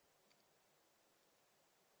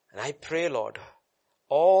 And I pray, Lord,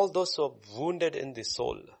 all those who are wounded in the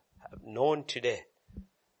soul have known today,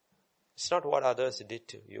 it's not what others did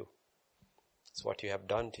to you. It's what you have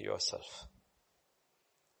done to yourself.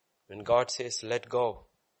 When God says, let go,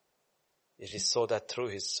 it is so that through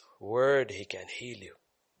His word He can heal you.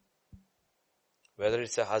 Whether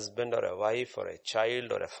it's a husband or a wife or a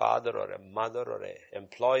child or a father or a mother or an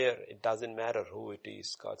employer, it doesn't matter who it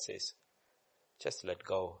is. God says, just let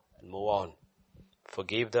go and move on.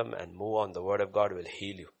 Forgive them and move on. The word of God will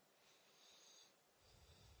heal you.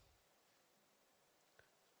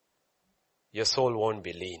 Your soul won't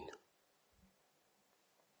be lean.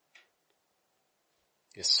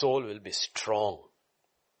 Your soul will be strong.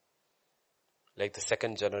 Like the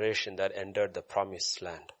second generation that entered the promised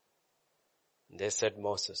land. They said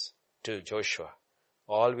Moses to Joshua,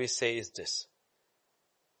 all we say is this.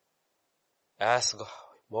 As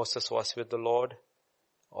Moses was with the Lord,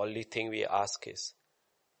 only thing we ask is,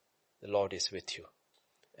 the Lord is with you.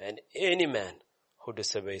 And any man who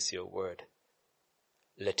disobeys your word,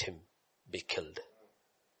 let him be killed.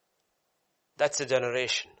 That's a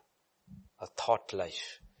generation, a thought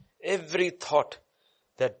life. Every thought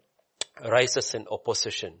that rises in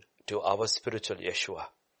opposition to our spiritual Yeshua,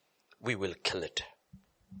 we will kill it.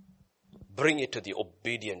 Bring it to the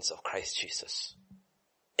obedience of Christ Jesus.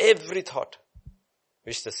 Every thought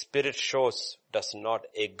which the Spirit shows does not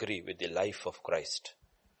agree with the life of Christ.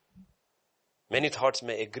 Many thoughts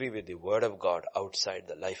may agree with the Word of God outside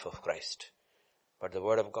the life of Christ. But the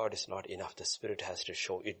Word of God is not enough. The Spirit has to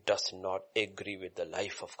show it does not agree with the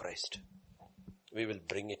life of Christ. We will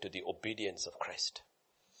bring it to the obedience of Christ.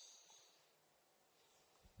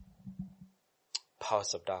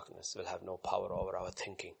 Powers of darkness will have no power over our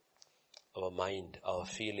thinking, our mind, our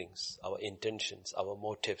feelings, our intentions, our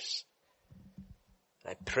motives.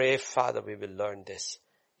 I pray, Father, we will learn this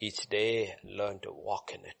each day and learn to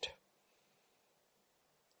walk in it.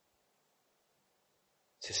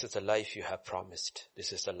 This is the life you have promised.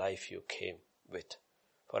 This is the life you came with.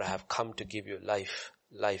 For I have come to give you life,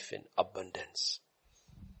 life in abundance.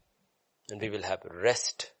 And we will have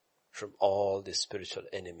rest from all the spiritual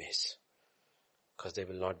enemies, because they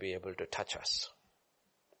will not be able to touch us.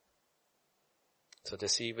 So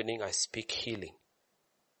this evening I speak healing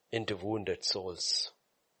into wounded souls.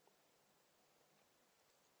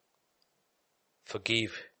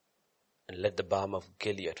 Forgive and let the balm of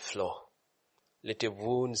Gilead flow. Let your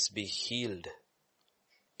wounds be healed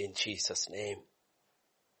in Jesus' name.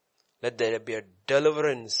 Let there be a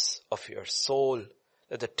deliverance of your soul.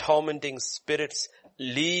 Let the tormenting spirits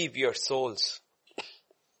leave your souls.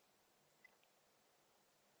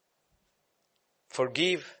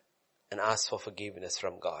 Forgive and ask for forgiveness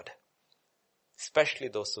from God. Especially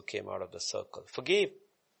those who came out of the circle. Forgive.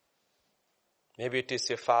 Maybe it is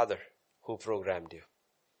your father who programmed you.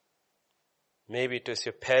 Maybe it was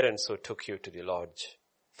your parents who took you to the lodge.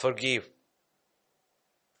 Forgive.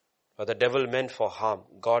 What the devil meant for harm,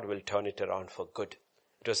 God will turn it around for good.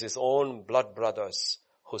 It was his own blood brothers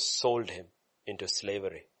who sold him into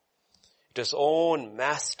slavery. It was his own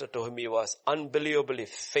master to whom he was unbelievably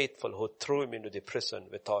faithful who threw him into the prison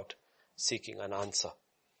without seeking an answer.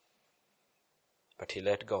 But he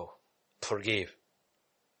let go. Forgive.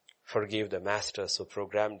 Forgive the masters who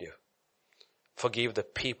programmed you. Forgive the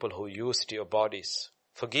people who used your bodies.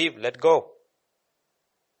 Forgive, let go.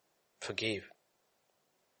 Forgive.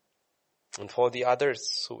 And for the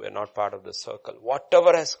others who were not part of the circle,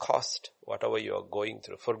 whatever has cost, whatever you are going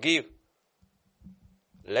through, forgive.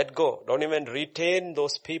 Let go. Don't even retain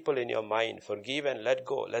those people in your mind. Forgive and let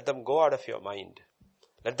go. Let them go out of your mind.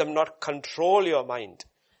 Let them not control your mind.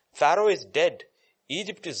 Pharaoh is dead.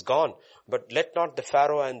 Egypt is gone. But let not the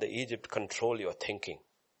Pharaoh and the Egypt control your thinking.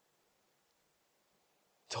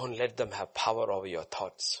 Don't let them have power over your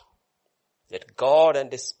thoughts. Let God and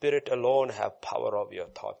His Spirit alone have power over your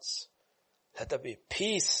thoughts. Let there be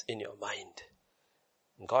peace in your mind.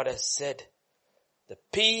 And God has said, the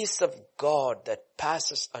peace of God that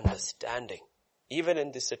passes understanding, even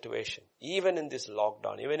in this situation, even in this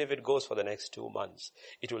lockdown, even if it goes for the next 2 months,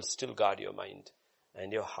 it will still guard your mind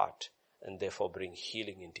and your heart and therefore bring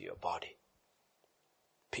healing into your body.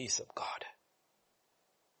 Peace of God.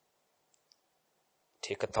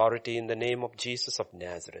 Take authority in the name of Jesus of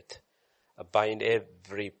Nazareth. I bind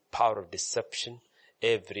every power of deception,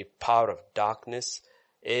 every power of darkness,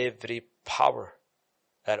 every power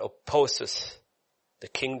that opposes the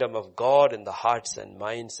kingdom of God in the hearts and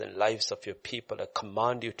minds and lives of your people. I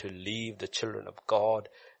command you to leave the children of God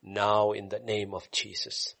now in the name of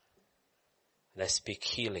Jesus. And I speak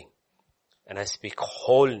healing and I speak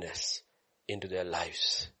wholeness into their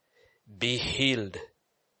lives. Be healed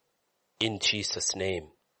in Jesus' name.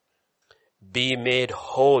 Be made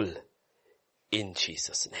whole in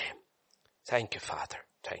Jesus' name. Thank you, Father.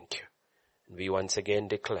 Thank you. And we once again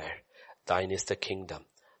declare, thine is the kingdom,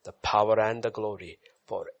 the power and the glory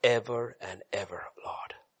forever and ever,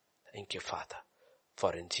 Lord. Thank you, Father.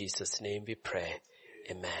 For in Jesus' name we pray.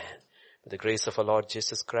 Amen. With the grace of our Lord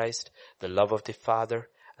Jesus Christ, the love of the Father,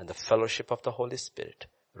 and the fellowship of the Holy Spirit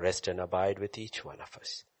rest and abide with each one of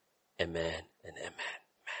us. Amen and amen.